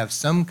 where they have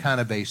some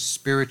kind of a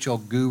spiritual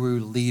guru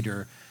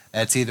leader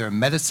that's either a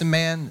medicine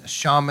man, a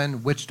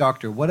shaman, witch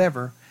doctor,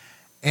 whatever,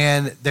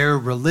 and their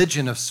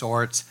religion of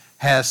sorts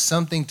has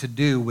something to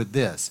do with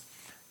this.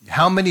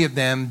 How many of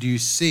them do you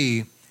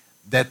see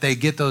that they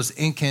get those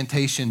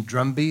incantation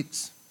drum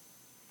beats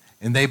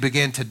and they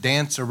begin to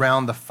dance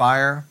around the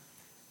fire?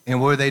 And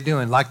what are they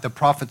doing? Like the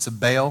prophets of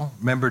Baal,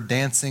 remember,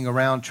 dancing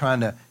around trying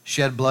to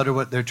shed blood, or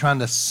what? They're trying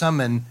to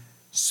summon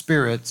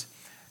spirits,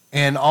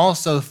 and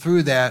also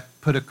through that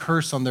put a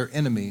curse on their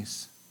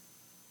enemies.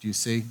 Do you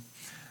see?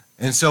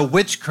 And so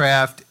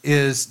witchcraft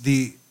is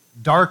the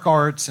dark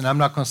arts, and I'm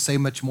not going to say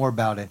much more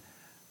about it,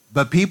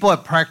 but people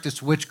that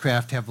practice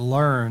witchcraft have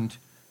learned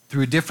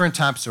through different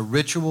types of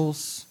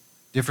rituals,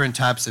 different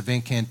types of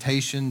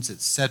incantations,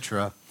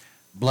 etc.,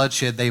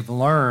 bloodshed, they've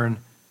learned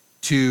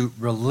to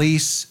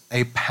release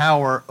a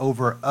power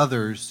over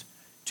others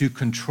to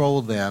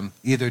control them,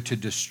 either to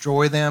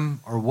destroy them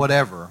or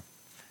whatever,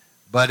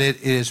 but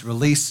it is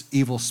release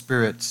evil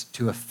spirits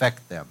to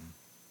affect them.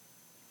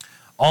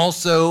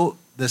 Also,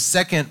 the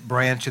second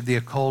branch of the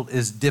occult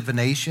is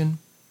divination.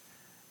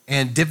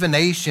 And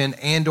divination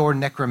and or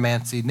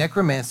necromancy.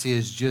 Necromancy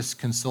is just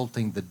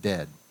consulting the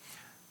dead.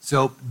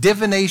 So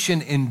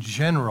divination in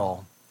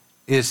general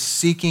is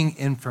seeking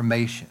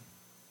information.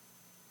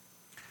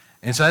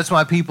 And so that's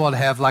why people that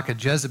have like a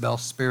Jezebel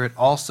spirit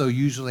also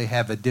usually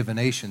have a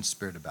divination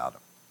spirit about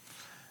them.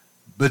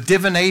 But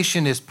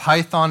divination is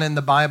Python in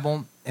the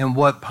Bible. And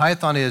what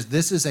Python is,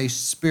 this is a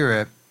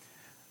spirit.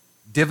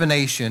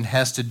 Divination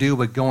has to do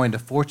with going to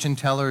fortune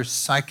tellers,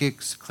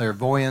 psychics,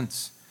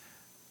 clairvoyants,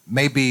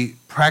 maybe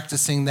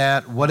practicing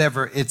that,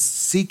 whatever. It's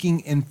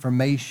seeking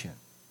information.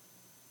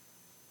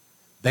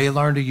 They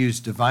learn to use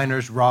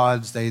diviner's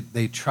rods.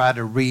 They try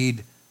to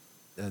read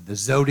the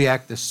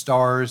zodiac, the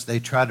stars. They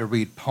try to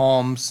read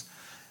palms.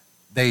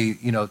 They,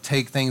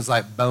 take things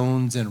like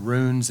bones and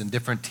runes and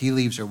different tea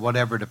leaves or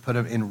whatever to put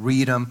them and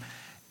read them.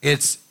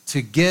 It's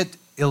to get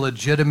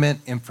illegitimate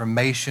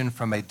information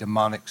from a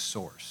demonic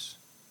source.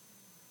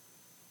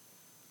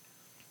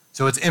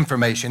 So it's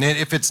information. And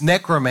if it's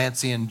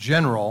necromancy in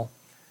general,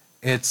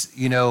 it's,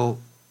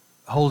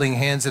 holding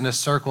hands in a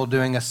circle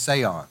doing a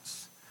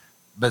seance,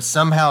 but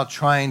somehow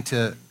trying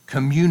to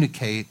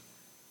communicate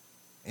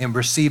and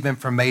receive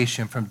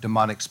information from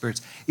demonic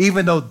spirits.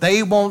 Even though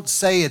they won't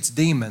say it's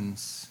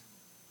demons,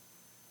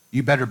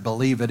 you better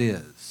believe it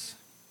is.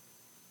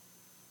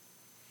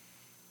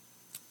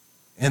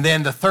 And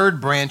then the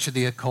third branch of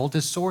the occult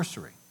is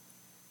sorcery.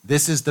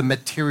 This is the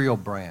material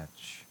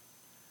branch.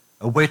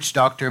 A witch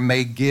doctor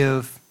may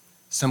give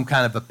some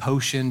kind of a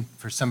potion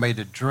for somebody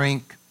to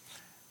drink.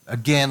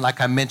 Again,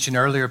 like I mentioned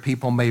earlier,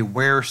 people may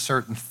wear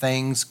certain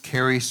things,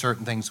 carry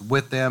certain things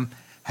with them,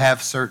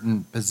 have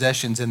certain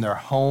possessions in their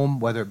home,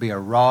 whether it be a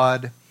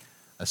rod,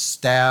 a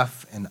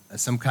staff, and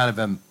some kind of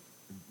an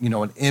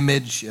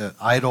image,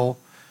 idol.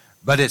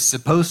 But it's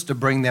supposed to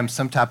bring them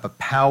some type of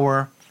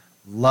power,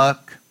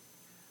 luck.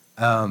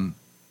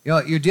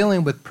 You're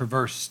dealing with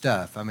perverse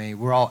stuff. I mean,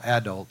 we're all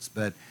adults,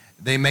 but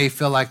they may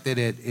feel like that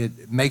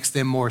it makes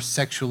them more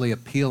sexually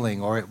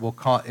appealing, or it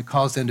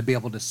cause them to be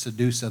able to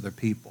seduce other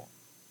people.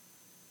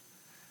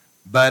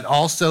 But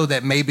also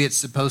that maybe it's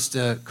supposed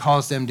to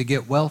cause them to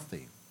get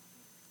wealthy.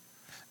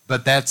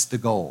 But that's the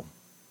goal.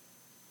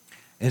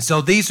 And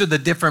so these are the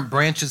different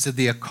branches of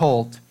the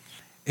occult.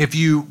 If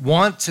you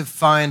want to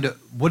find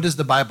what does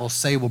the Bible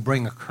say will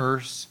bring a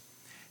curse,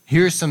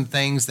 here's some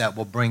things that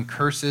will bring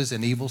curses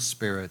and evil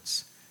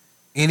spirits,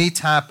 any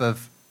type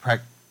of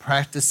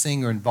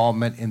practicing or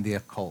involvement in the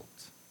occult.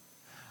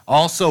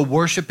 Also,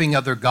 worshiping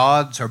other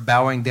gods or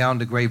bowing down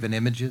to graven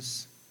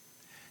images,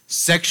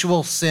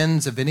 sexual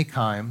sins of any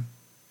kind,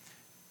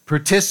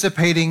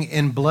 participating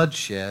in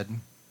bloodshed,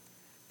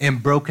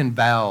 and broken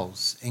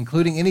vows,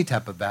 including any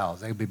type of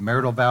vows. They could be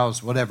marital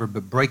vows, whatever,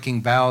 but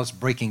breaking vows,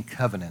 breaking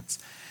covenants.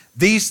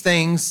 These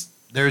things,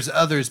 there's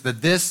others,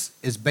 but this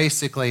is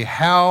basically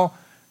how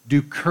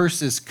do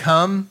curses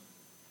come?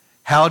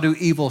 How do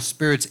evil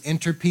spirits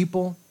enter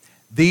people?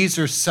 These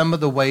are some of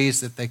the ways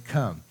that they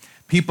come.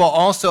 People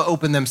also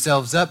open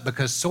themselves up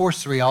because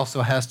sorcery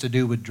also has to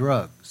do with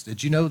drugs.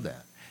 Did you know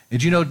that?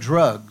 Did you know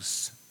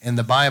drugs in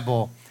the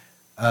Bible,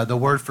 the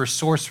word for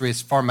sorcery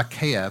is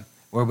pharmakeia,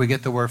 where we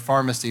get the word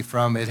pharmacy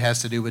from, it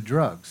has to do with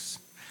drugs.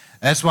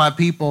 That's why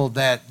people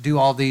that do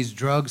all these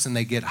drugs and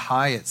they get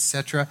high,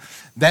 etc.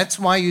 That's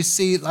why you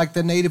see like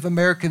the Native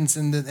Americans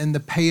and the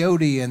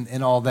peyote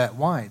and all that.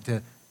 Why?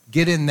 To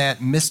get in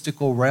that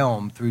mystical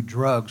realm through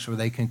drugs where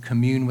they can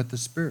commune with the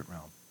spirit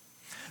realm.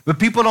 But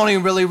people don't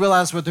even really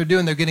realize what they're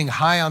doing. They're getting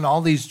high on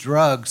all these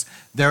drugs.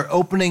 They're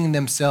opening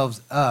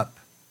themselves up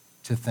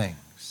to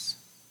things.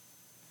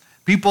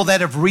 People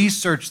that have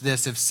researched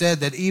this have said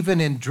that even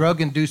in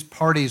drug-induced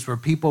parties where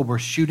people were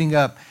shooting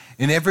up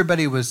and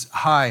everybody was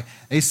high,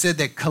 they said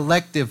that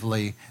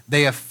collectively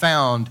they have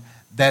found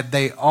that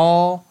they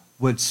all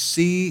would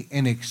see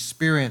and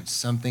experience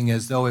something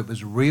as though it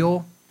was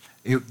real.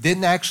 It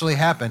didn't actually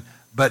happen,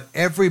 but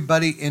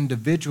everybody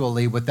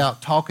individually,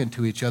 without talking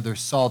to each other,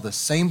 saw the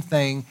same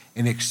thing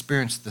and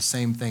experienced the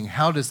same thing.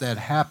 How does that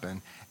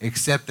happen?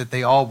 Except that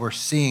they all were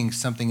seeing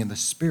something in the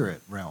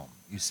spirit realm,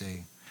 you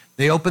see.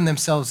 They opened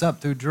themselves up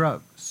through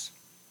drugs.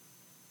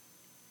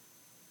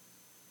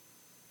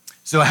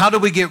 So how do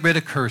we get rid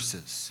of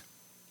curses?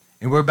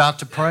 And we're about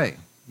to pray.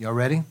 Y'all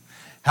ready?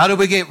 How do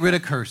we get rid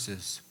of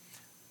curses?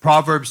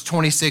 Proverbs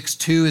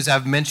 26:2, as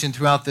I've mentioned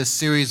throughout this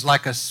series,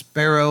 like a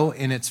sparrow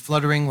in its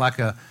fluttering, like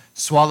a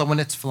swallow when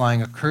it's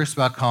flying, a curse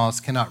without cause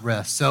cannot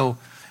rest. So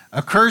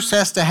a curse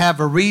has to have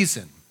a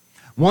reason.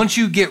 Once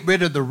you get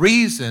rid of the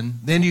reason,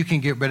 then you can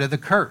get rid of the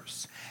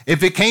curse.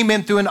 If it came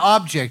in through an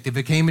object, if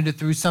it came in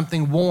through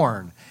something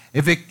worn,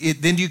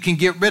 then you can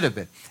get rid of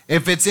it.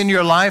 If it's in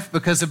your life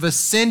because of a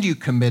sin you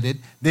committed,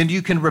 then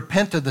you can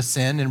repent of the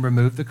sin and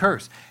remove the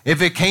curse.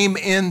 If it came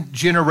in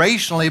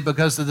generationally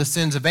because of the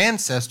sins of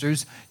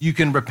ancestors, you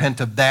can repent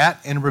of that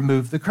and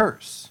remove the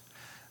curse.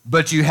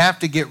 But you have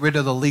to get rid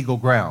of the legal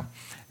ground.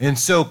 And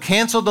so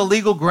cancel the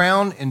legal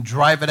ground and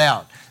drive it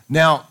out.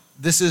 Now,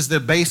 this is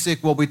the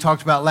basic, what we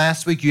talked about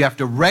last week. You have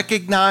to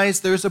recognize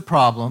there's a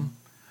problem,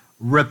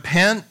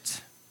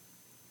 repent,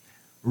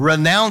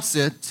 renounce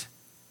it,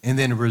 and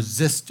then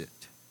resist it.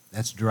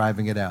 That's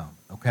driving it out,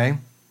 okay?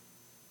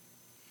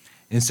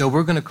 And so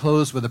we're going to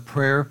close with a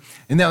prayer.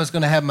 And then I was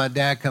going to have my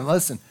dad come.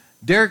 Listen,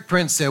 Derek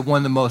Prince said one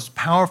of the most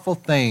powerful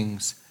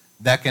things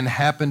that can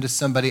happen to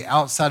somebody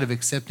outside of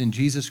accepting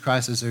Jesus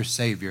Christ as their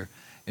Savior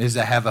is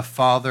to have a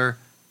father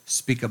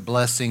speak a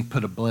blessing,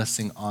 put a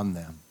blessing on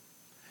them.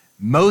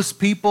 Most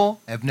people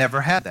have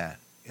never had that,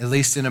 at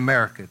least in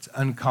America. It's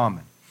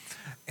uncommon.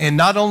 And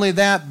not only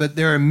that, but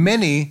there are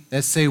many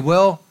that say,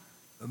 well,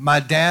 my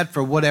dad,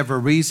 for whatever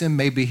reason,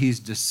 maybe he's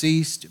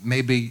deceased,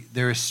 maybe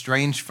they're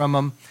estranged from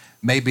him,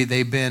 maybe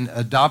they've been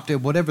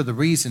adopted, whatever the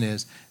reason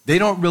is, they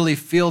don't really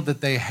feel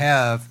that they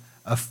have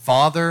a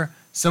father,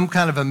 some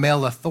kind of a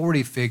male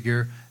authority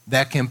figure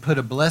that can put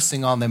a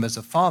blessing on them as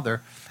a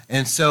father.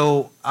 And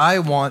so I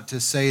want to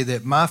say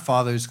that my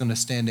father is going to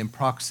stand in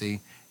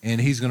proxy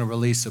and he's going to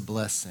release a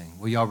blessing.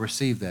 Will y'all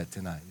receive that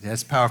tonight?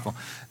 That's powerful.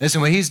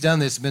 Listen, when he's done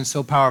this, it's been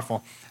so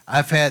powerful.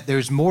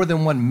 There's more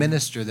than one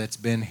minister that's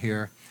been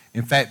here.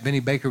 In fact, Benny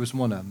Baker was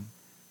one of them.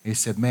 He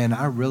said, man,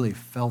 I really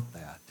felt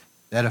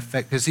that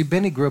effect. Because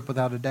Benny grew up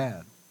without a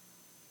dad.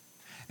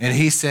 And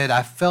he said,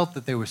 I felt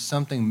that there was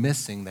something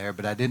missing there,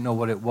 but I didn't know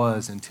what it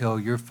was until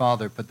your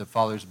father put the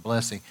Father's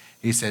blessing.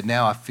 He said,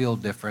 now I feel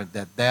different,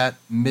 that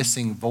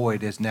missing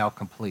void is now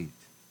complete.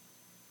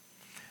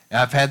 And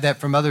I've had that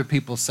from other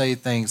people say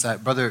things.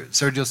 Like Brother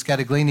Sergio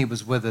Scataglini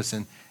was with us,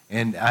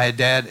 and I had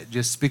Dad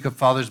just speak of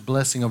Father's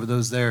blessing over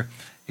those there.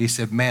 He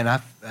said,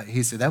 man,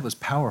 he said, that was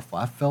powerful.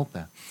 I felt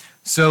that.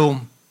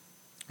 So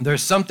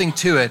there's something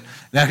to it.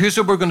 Now, here's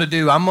what we're going to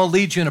do. I'm going to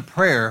lead you in a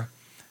prayer.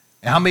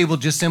 And how many will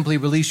just simply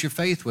release your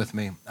faith with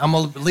me? I'm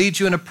going to lead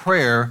you in a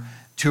prayer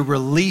to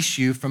release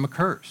you from a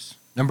curse,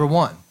 number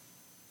one.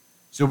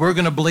 So we're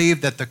going to believe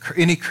that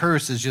any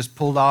curse is just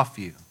pulled off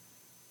you.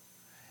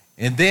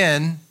 And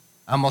then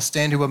I'm going to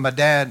stand here with my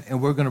dad,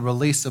 and we're going to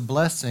release a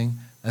blessing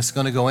that's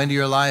going to go into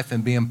your life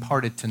and be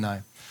imparted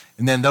tonight.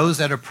 And then those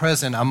that are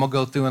present, I'm going to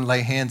go through and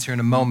lay hands here in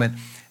a moment.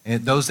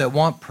 And those that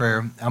want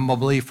prayer, I'm going to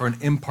believe for an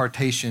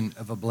impartation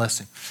of a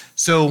blessing.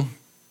 So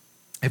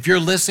if you're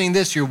listening to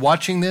this, you're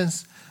watching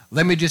this,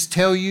 let me just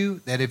tell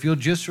you that if you'll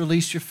just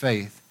release your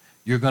faith,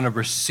 you're going to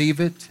receive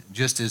it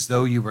just as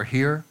though you were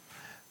here.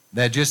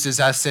 That just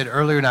as I said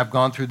earlier, and I've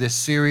gone through this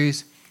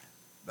series,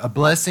 a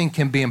blessing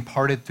can be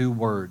imparted through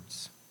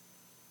words.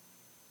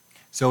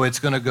 So it's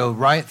going to go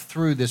right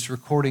through this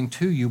recording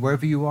to you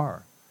wherever you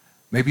are.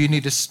 Maybe you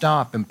need to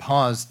stop and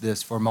pause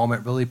this for a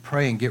moment, really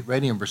pray and get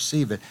ready and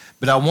receive it.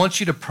 But I want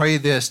you to pray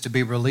this to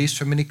be released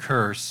from any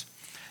curse.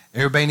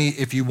 Everybody,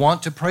 if you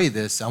want to pray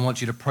this, I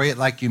want you to pray it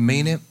like you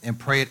mean it and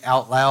pray it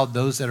out loud.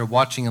 Those that are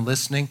watching and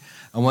listening,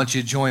 I want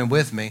you to join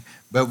with me.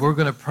 But we're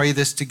going to pray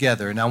this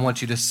together. And I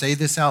want you to say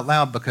this out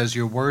loud because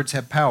your words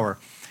have power.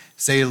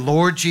 Say,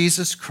 Lord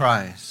Jesus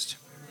Christ,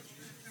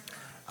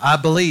 I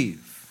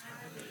believe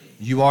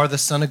you are the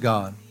Son of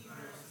God.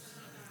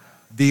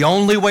 The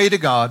only way to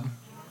God,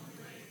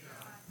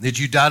 that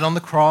you died on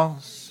the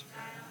cross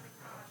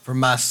for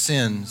my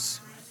sins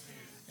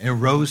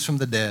and rose from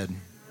the dead.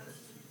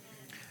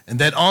 And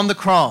that on the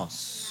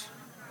cross,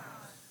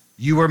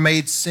 you were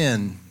made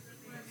sin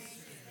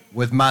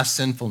with my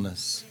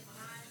sinfulness.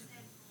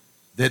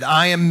 that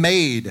I am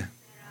made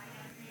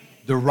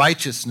the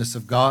righteousness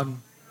of God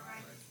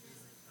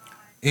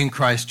in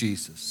Christ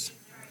Jesus.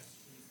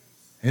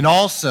 And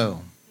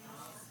also,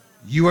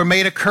 you are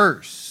made a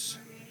curse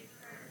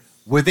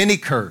with any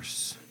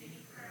curse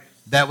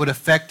that would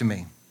affect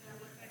me,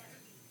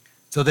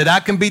 so that I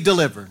can be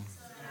delivered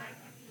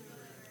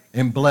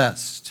and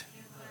blessed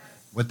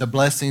with the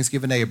blessings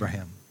given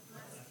Abraham.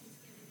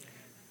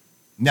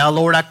 Now,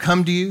 Lord, I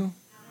come to you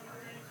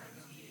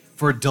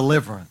for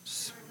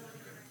deliverance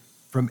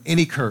from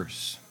any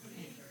curse.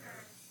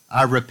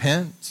 I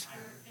repent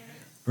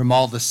from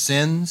all the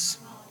sins,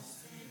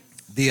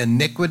 the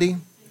iniquity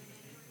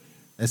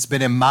that's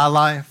been in my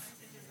life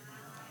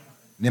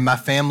and in my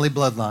family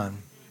bloodline.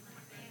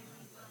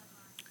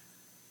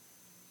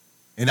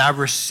 And I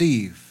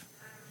receive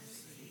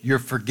your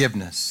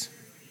forgiveness.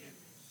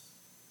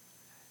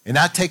 And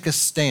I take a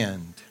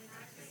stand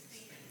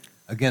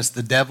against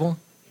the devil,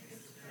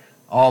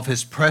 all of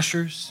his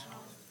pressures,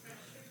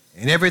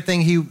 and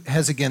everything he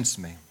has against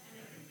me.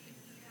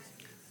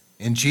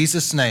 In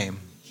Jesus' name,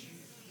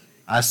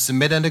 I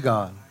submit unto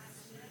God,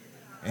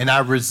 and I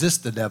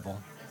resist the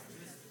devil,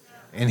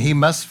 and he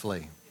must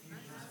flee.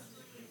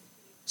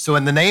 So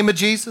in the name of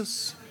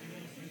Jesus,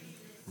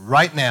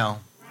 right now,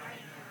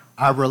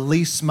 I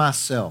release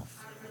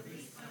myself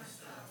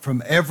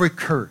from every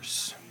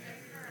curse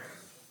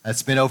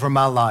that's been over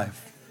my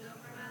life,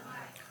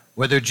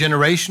 whether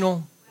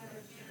generational,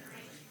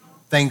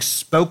 things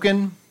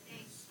spoken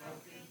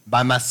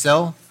by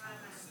myself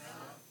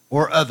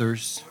or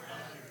others,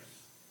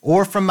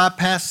 or from my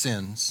past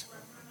sins.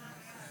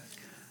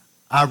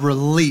 I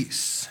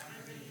release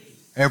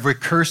every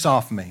curse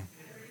off me,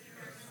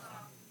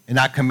 and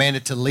I command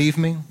it to leave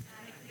me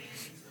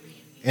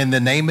in the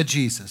name of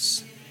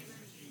Jesus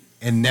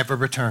and never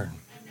return.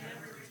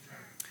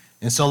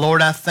 And so,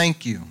 Lord, I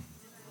thank you.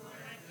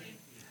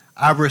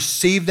 I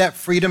receive that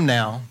freedom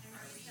now,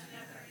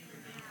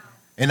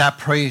 and I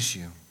praise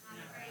you.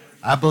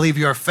 I believe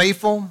you are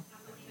faithful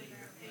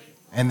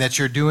and that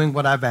you're doing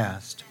what I've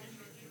asked.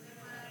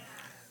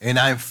 And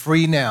I'm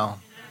free now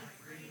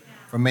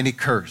from any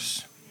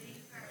curse.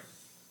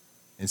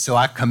 And so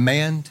I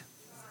command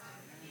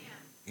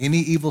any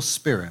evil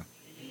spirit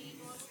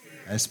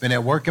that's been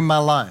at work in my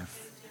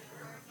life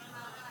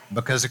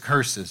because of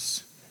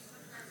curses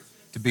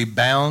to be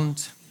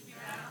bound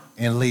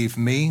and leave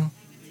me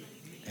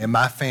and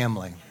my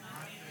family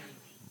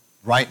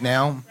right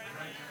now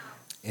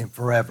and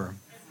forever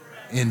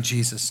in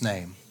Jesus'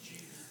 name.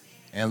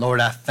 And Lord,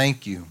 I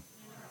thank you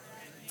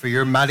for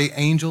your mighty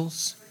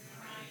angels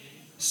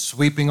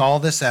sweeping all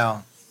this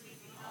out,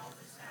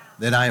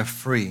 that I am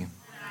free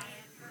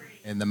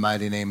in the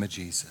mighty name of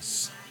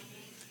Jesus.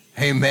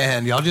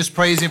 Amen. Y'all just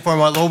praise him for him.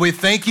 Lord, we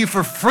thank you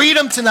for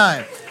freedom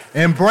tonight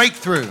and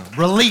breakthrough,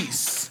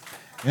 release.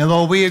 And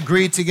Lord, we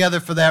agree together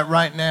for that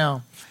right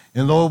now.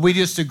 And Lord, we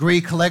just agree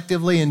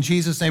collectively in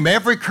Jesus' name.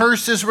 Every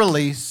curse is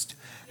released.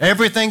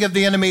 Everything of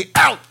the enemy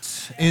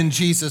out in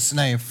Jesus'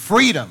 name.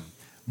 Freedom,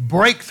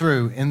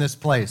 breakthrough in this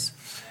place.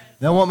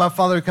 Now I want my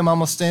father to come. I'm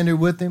going to stand here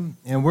with him,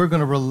 and we're going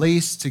to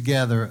release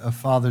together a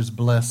father's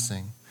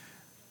blessing.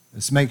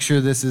 Let's make sure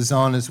this is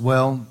on as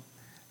well.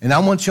 And I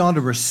want y'all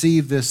to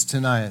receive this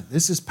tonight.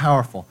 This is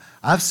powerful.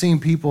 I've seen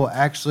people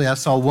actually, I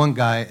saw one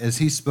guy, as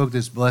he spoke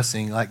this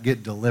blessing, like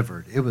get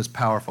delivered. It was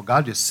powerful.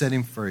 God just set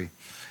him free.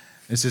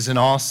 This is an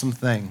awesome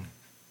thing.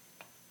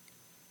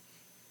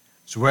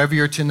 So wherever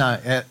you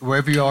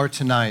are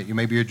tonight,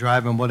 maybe you're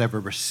driving, whatever,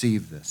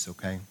 receive this,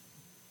 okay?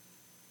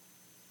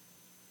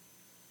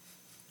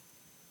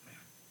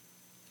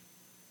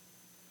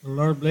 The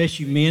Lord bless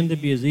you, men to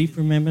be as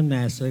Ephraim and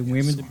Manasseh, and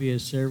women to be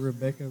as Sarah,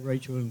 Rebecca,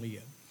 Rachel, and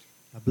Leah.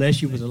 I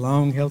bless you with a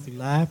long, healthy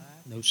life.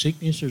 No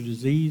sickness or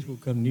disease will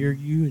come near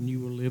you, and you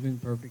will live in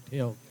perfect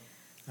health.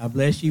 I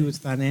bless you with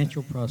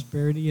financial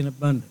prosperity and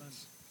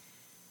abundance.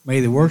 May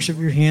the works of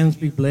your hands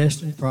be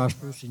blessed and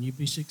prosperous, and you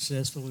be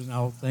successful in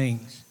all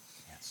things.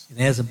 And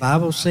as the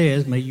Bible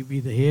says, may you be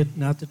the head,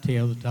 not the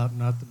tail, the top,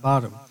 not the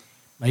bottom.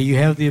 May you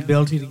have the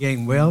ability to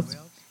gain wealth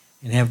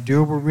and have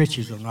durable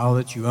riches on all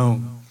that you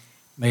own.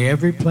 May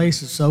every place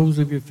the soles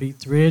of your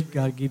feet tread,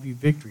 God give you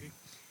victory.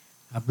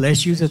 I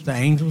bless you that the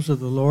angels of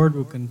the Lord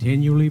will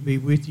continually be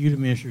with you to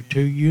minister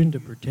to you and to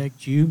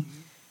protect you.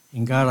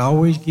 And God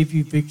always give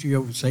you victory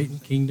over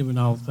Satan's kingdom and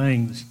all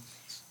things.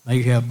 May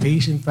you have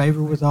peace and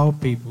favor with all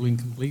people and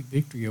complete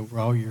victory over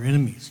all your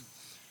enemies.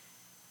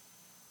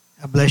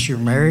 I bless your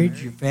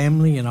marriage, your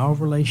family, and all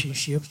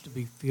relationships to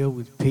be filled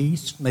with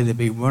peace. May they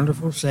be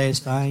wonderful,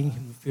 satisfying,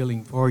 and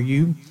fulfilling for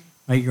you.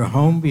 May your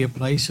home be a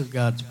place of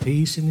God's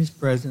peace in his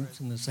presence,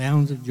 and the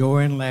sounds of joy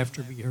and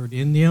laughter be heard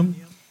in them,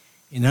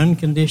 and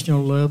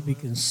unconditional love be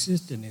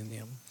consistent in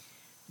them.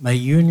 May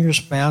you and your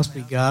spouse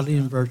be godly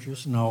and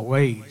virtuous in all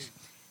ways.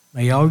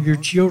 May all your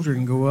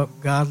children grow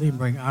up godly and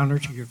bring honor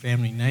to your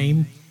family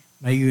name.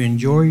 May you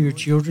enjoy your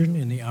children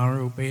and they honor,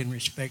 obey, and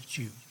respect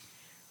you.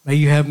 May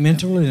you have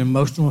mental and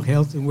emotional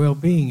health and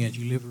well-being as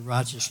you live a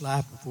righteous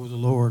life before the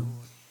Lord.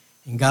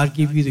 And God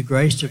give you the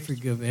grace to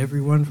forgive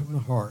everyone from the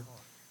heart.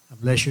 I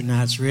bless your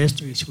night's rest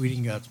to be sweet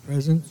in God's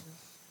presence.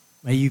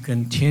 May you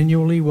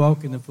continually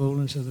walk in the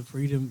fullness of the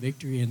freedom,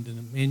 victory, and the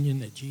dominion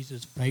that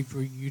Jesus paid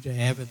for you to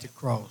have at the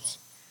cross.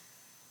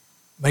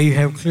 May you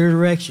have clear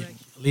direction,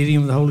 leading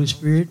of the Holy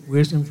Spirit,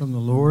 wisdom from the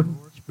Lord,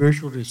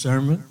 spiritual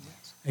discernment,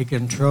 a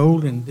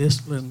controlled and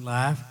disciplined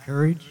life,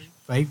 courage,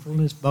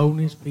 faithfulness,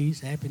 boldness,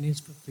 peace, happiness,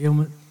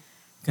 fulfillment,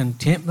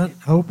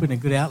 contentment, hope, and a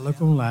good outlook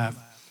on life,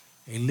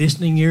 a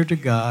listening ear to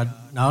God,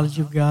 knowledge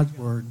of God's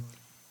Word,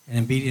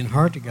 an obedient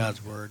heart to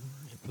God's Word,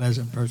 a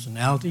pleasant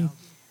personality,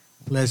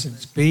 pleasant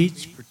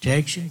speech,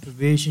 protection,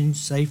 provision,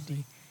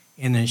 safety,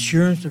 and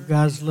assurance of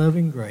God's love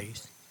and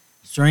grace,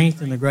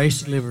 strength and the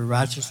grace to live a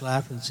righteous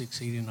life and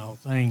succeed in all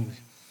things.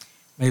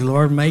 May the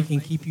Lord make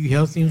and keep you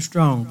healthy and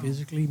strong,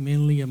 physically,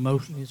 mentally,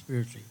 emotionally, and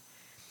spiritually.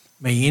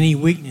 May any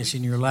weakness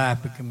in your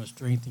life become a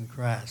strength in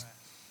Christ.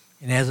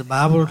 And as the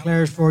Bible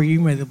declares for you,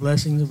 may the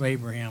blessings of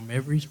Abraham,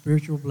 every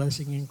spiritual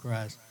blessing in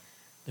Christ,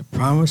 the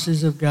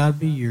promises of God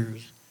be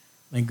yours.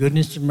 May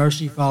goodness and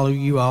mercy follow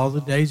you all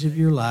the days of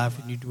your life,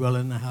 and you dwell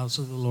in the house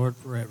of the Lord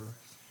forever.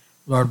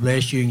 Lord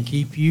bless you and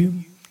keep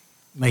you.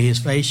 May his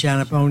face shine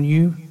upon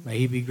you. May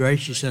he be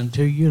gracious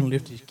unto you and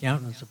lift his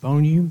countenance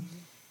upon you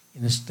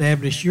and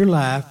establish your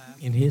life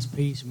in his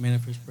peace and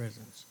manifest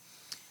presence.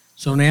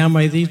 So now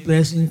may these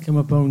blessings come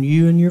upon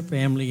you and your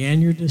family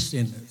and your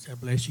descendants. I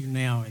bless you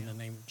now in the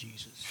name of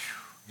Jesus.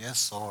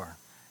 Yes, Lord.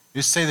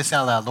 Just say this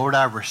out loud. Lord,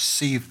 I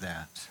receive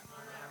that.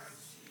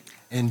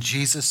 In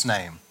Jesus'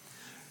 name.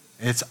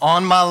 It's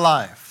on my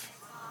life.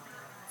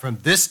 From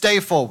this day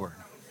forward,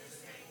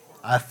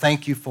 I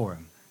thank you for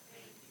him.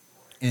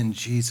 In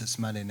Jesus'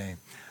 mighty name.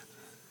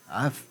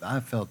 I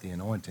felt the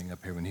anointing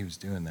up here when he was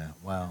doing that.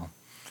 Wow.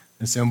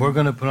 Listen, we're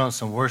going to put on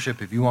some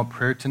worship. If you want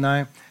prayer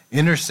tonight,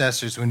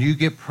 intercessors, when you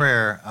get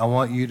prayer, I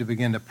want you to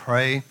begin to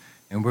pray,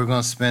 and we're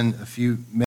going to spend a few minutes